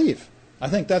people believe. I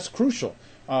think that's crucial.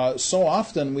 So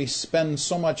often we spend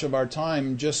so much of our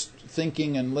time just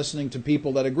thinking and listening to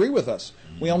people that agree with us.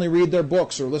 We only read their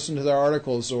books or listen to their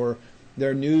articles or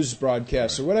their news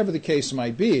broadcasts or whatever the case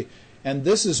might be. And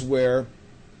this is where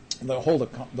the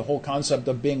whole concept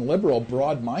of being liberal,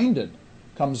 broad-minded,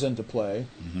 comes into play,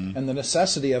 and the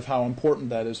necessity of how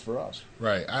important that is for us.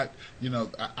 Right. I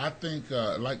think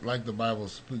like the Bible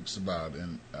speaks about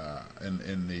in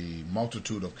the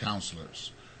multitude of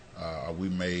counselors. are we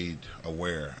made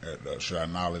aware? Should our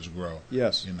knowledge grow?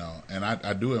 Yes. You know, and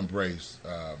I do embrace.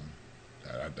 I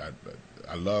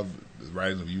love the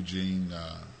writings of Eugene,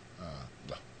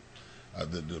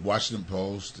 the Washington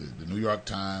Post, the New York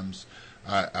Times.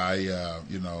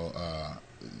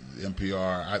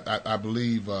 NPR. I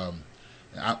believe.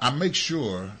 I make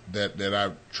sure that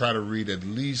I try to read at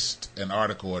least an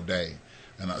article a day,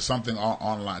 and something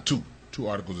online, two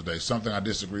articles a day, something I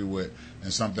disagree with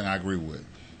and something I agree with.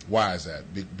 Why is that?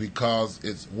 Because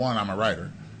it's one, I'm a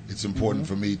writer. It's important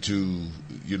for me to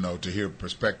to hear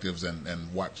perspectives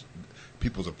and watch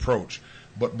people's approach,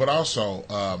 but also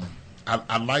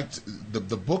I liked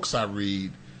the books I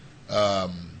read.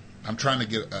 I'm trying to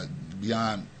get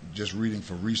beyond just reading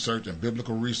for research and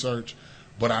biblical research,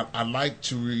 but I like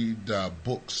to read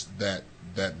books that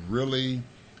really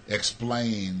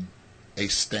explain a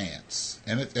stance,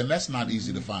 and that's not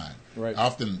easy to find. Right.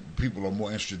 Often people are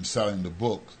more interested in selling the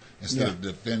book instead of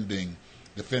defending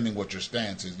what your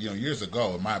stance is. Years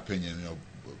ago, in my opinion,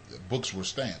 books were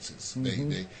stances.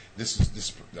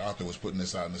 This author was putting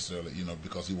this out necessarily,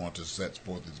 because he wanted to set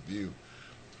forth his view,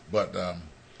 but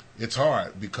it's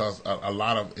hard because a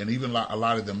lot of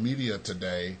the media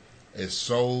today is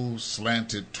so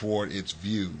slanted toward its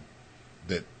view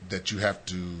that you have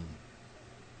to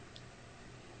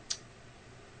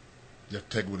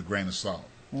take it with a grain of salt,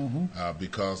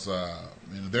 because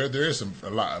there is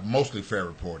mostly fair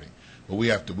reporting, but we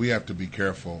have to be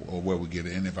careful of where we get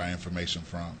any of our information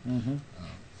from.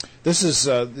 This is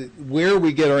where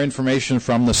we get our information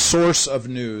from. The source of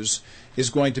news is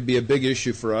going to be a big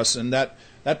issue for us, and that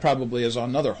probably is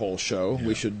another whole show. Yeah.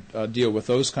 We should deal with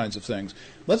those kinds of things.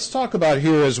 Let's talk about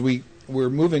here as we're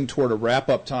moving toward a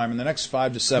wrap-up time in the next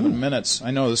 5 to 7 minutes.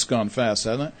 I know this has gone fast,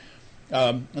 hasn't it?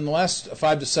 In the last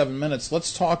 5 to 7 minutes,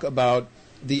 let's talk about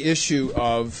the issue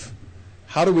of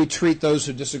how do we treat those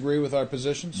who disagree with our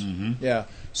positions? Yeah.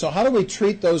 So how do we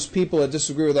treat those people that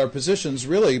disagree with our positions?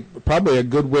 Really, probably a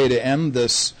good way to end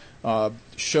this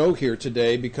show here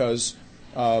today, because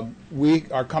we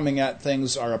are coming at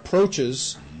things, our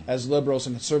approaches as liberals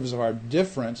and conservatives are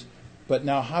different, but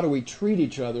now how do we treat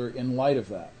each other in light of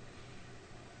that?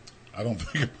 I don't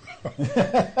think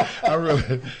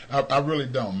I really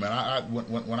don't, man.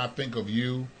 When I think of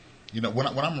you, when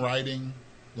I'm writing,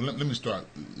 well, let me start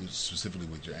specifically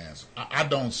with your answer. I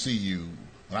don't see you.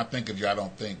 When I think of you, I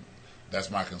don't think that's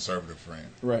my conservative friend.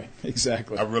 Right,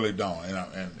 exactly. I really don't, and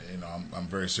I'm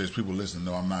very serious. People listening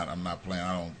know I'm not playing.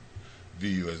 I don't view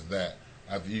you as that.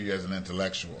 I view you as an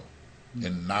intellectual,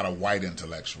 and not a white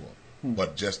intellectual,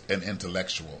 but just an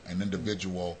intellectual, an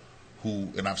individual who,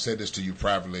 and I've said this to you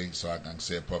privately, so I can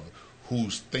say it publicly,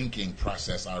 whose thinking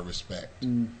process I respect.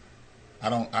 I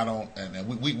don't, and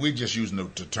we just using the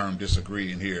term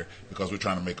disagree in here because we're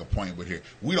trying to make a point with here.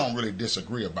 We don't really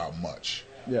disagree about much.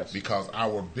 Yes. Because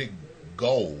our big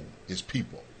goal is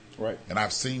people. Right. And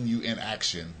I've seen you in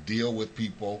action deal with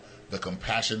people, the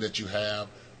compassion that you have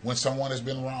when someone has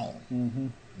been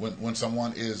wrong. When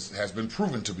someone has been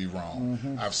proven to be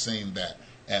wrong. I've seen that.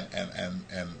 And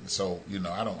so,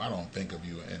 I don't think of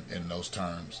you in those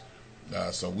terms.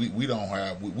 So we don't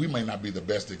have, we may not be the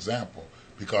best example,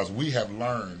 because we have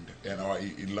learned and are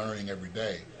learning every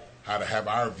day how to have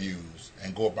our views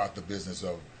and go about the business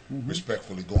of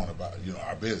respectfully going about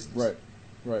our business.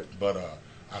 Right. But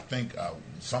I think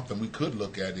something we could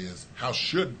look at is how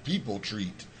should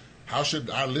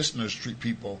our listeners treat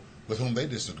people with whom they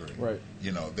disagree. Right.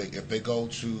 If they go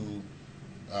to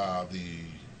the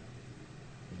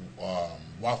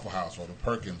Waffle House or the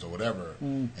Perkins or whatever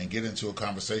and get into a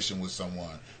conversation with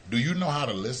someone, do you know how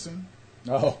to listen?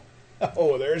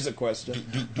 Oh, there's a question.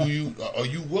 Do you are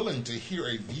you willing to hear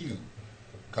a view?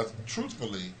 Because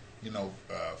truthfully,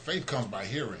 faith comes by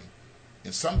hearing,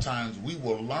 and sometimes we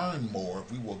will learn more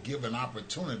if we will give an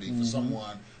opportunity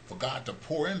for God to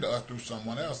pour into us through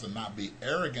someone else, and not be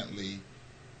arrogantly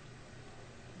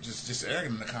just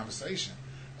arrogant in the conversation.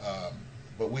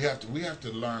 But we have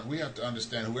to learn. We have to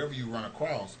understand whoever you run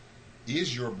across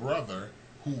is your brother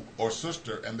or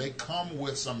sister, and they come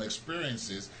with some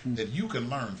experiences that you can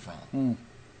learn from.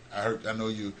 I know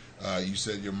you. You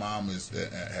said your mom has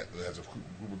a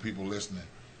group of people listening.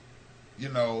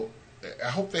 I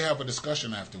hope they have a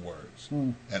discussion afterwards.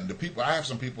 And the people, I have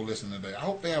some people listening today. I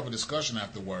hope they have a discussion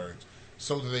afterwards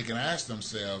so that they can ask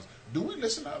themselves: do we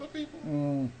listen to other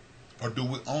people, or do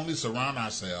we only surround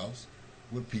ourselves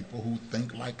with people who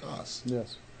think like us?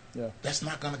 Yes. Yeah. That's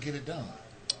not going to get it done.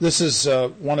 This is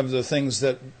one of the things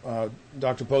that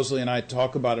Dr. Posley and I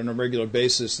talk about on a regular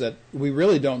basis, that we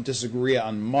really don't disagree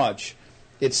on much.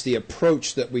 It's the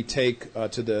approach that we take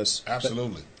to this.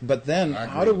 Absolutely. But then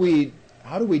how do we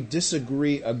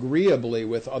disagree agreeably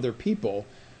with other people?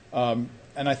 And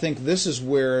I think this is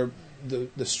where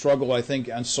the struggle, I think,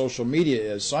 on social media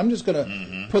is. So I'm just going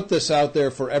to put this out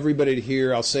there for everybody to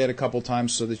hear. I'll say it a couple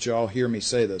times so that you all hear me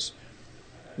say this.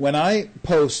 When I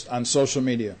post on social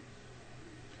media,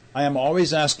 I am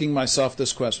always asking myself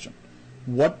this question: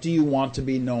 what do you want to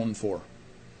be known for?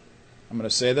 I'm going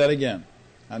to say that again.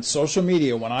 On social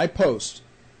media, when I post,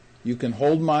 you can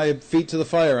hold my feet to the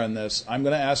fire on this. I'm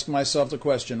going to ask myself the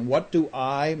question: what do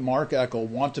I, Mark Eckel,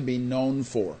 want to be known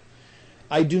for?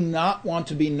 I do not want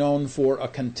to be known for a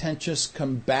contentious,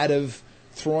 combative,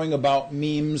 throwing about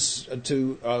memes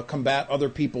to combat other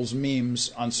people's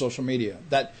memes on social media.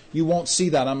 That you won't see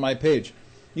that on my page.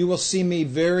 You will see me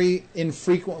very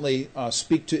infrequently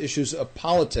speak to issues of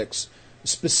politics,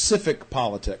 specific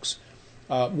politics.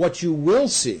 What you will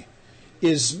see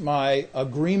is my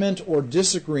agreement or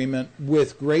disagreement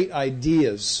with great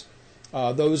ideas,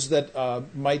 those that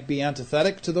might be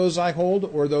antithetic to those I hold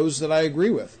or those that I agree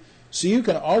with. So you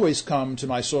can always come to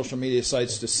my social media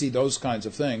sites to see those kinds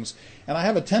of things. And I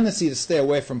have a tendency to stay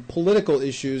away from political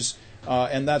issues,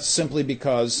 and that's simply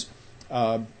because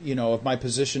of my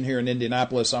position here in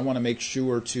Indianapolis. I want to make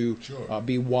sure to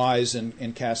be wise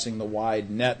in casting the wide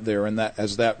net there in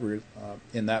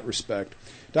that respect.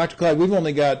 Dr. Clyde, we've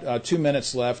only got 2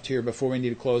 minutes left here before we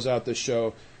need to close out the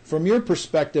show. From your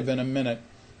perspective in a minute,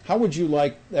 how would you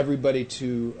like everybody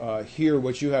to hear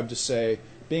what you have to say,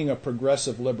 being a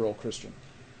progressive liberal Christian?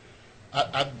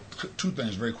 Two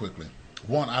things very quickly.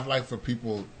 One, I'd like for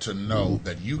people to know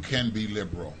that you can be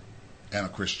liberal and a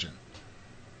Christian.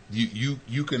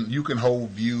 You can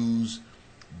hold views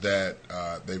that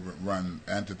they run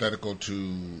antithetical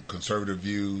to conservative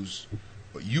views.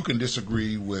 But you can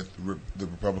disagree with the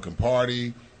Republican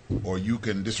Party, or you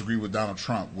can disagree with Donald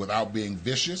Trump without being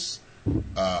vicious,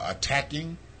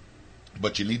 attacking.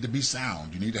 But you need to be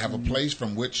sound. You need to have a place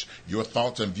from which your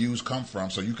thoughts and views come from,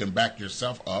 so you can back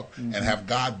yourself up and have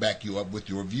God back you up with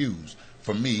your views.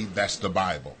 For me, that's the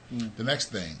Bible. The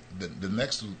next thing, the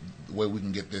next way we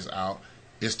can get this out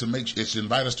is to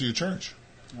invite us to your church.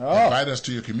 Invite us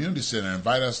to your community center.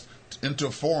 Invite us into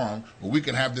a forum where we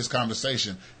can have this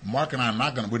conversation. Mark and I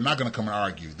we're not going to come and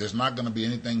argue. There's not going to be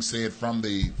anything said from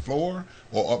the floor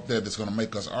or up there that's going to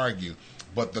make us argue.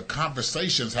 But the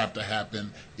conversations have to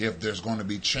happen if there's going to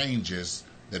be changes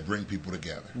that bring people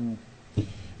together.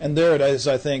 And there it is,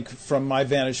 I think, from my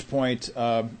vantage point,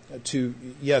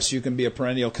 yes, you can be a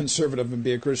perennial conservative and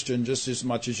be a Christian just as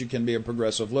much as you can be a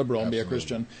progressive liberal and be a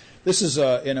Christian. This is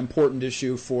an important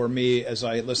issue for me as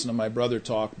I listen to my brother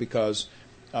talk, because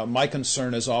my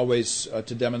concern is always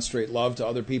to demonstrate love to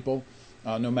other people,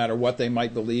 no matter what they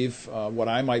might believe, what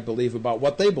I might believe about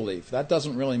what they believe. That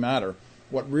doesn't really matter.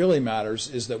 What really matters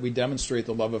is that we demonstrate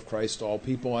the love of Christ to all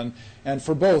people. And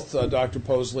for both Dr.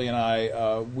 Posley and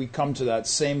I, we come to that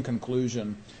same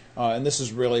conclusion. And this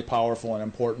is really powerful and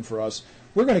important for us.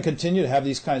 We're going to continue to have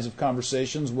these kinds of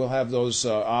conversations. We'll have those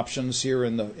options here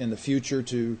in the future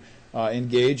to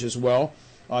engage as well.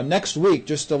 Next week,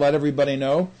 just to let everybody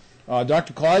know,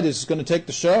 Dr. Clyde is going to take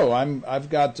the show. I've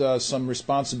got some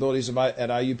responsibilities at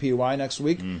IUPUI next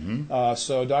week.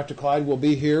 So Dr. Clyde will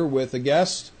be here with a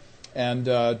guest and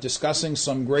discussing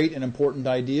some great and important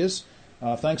ideas.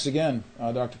 Thanks again,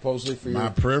 Dr. Posley, for my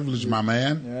privilege, my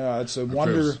man. Yeah, it's a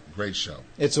wonder. Great show.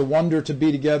 It's a wonder to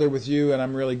be together with you, and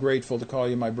I'm really grateful to call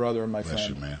you my brother and my Bless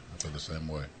friend. You, man. I feel the same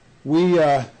way. We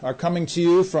are coming to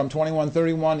you from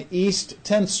 2131 East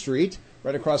 10th Street,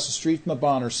 right across the street from the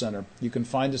Bonner Center. You can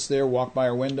find us there, walk by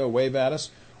our window, wave at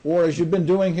us, or as you've been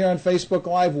doing here on Facebook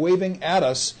Live, waving at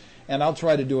us. And I'll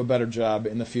try to do a better job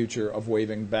in the future of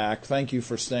waving back. Thank you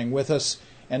for staying with us.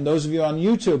 And those of you on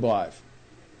YouTube Live,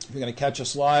 if you're going to catch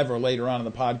us live or later on in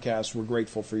the podcast, we're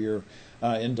grateful for your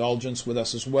indulgence with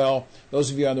us as well.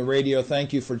 Those of you on the radio,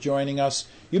 thank you for joining us.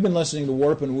 You've been listening to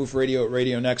Warp and Woof Radio at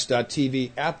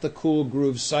RadioNext.tv at the Cool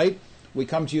Groove site. We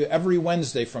come to you every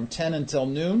Wednesday from 10 until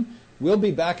noon. We'll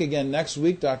be back again next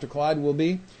week. Dr. Clyde will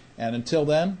be. And until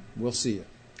then, we'll see you.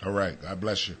 All right. God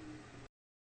bless you.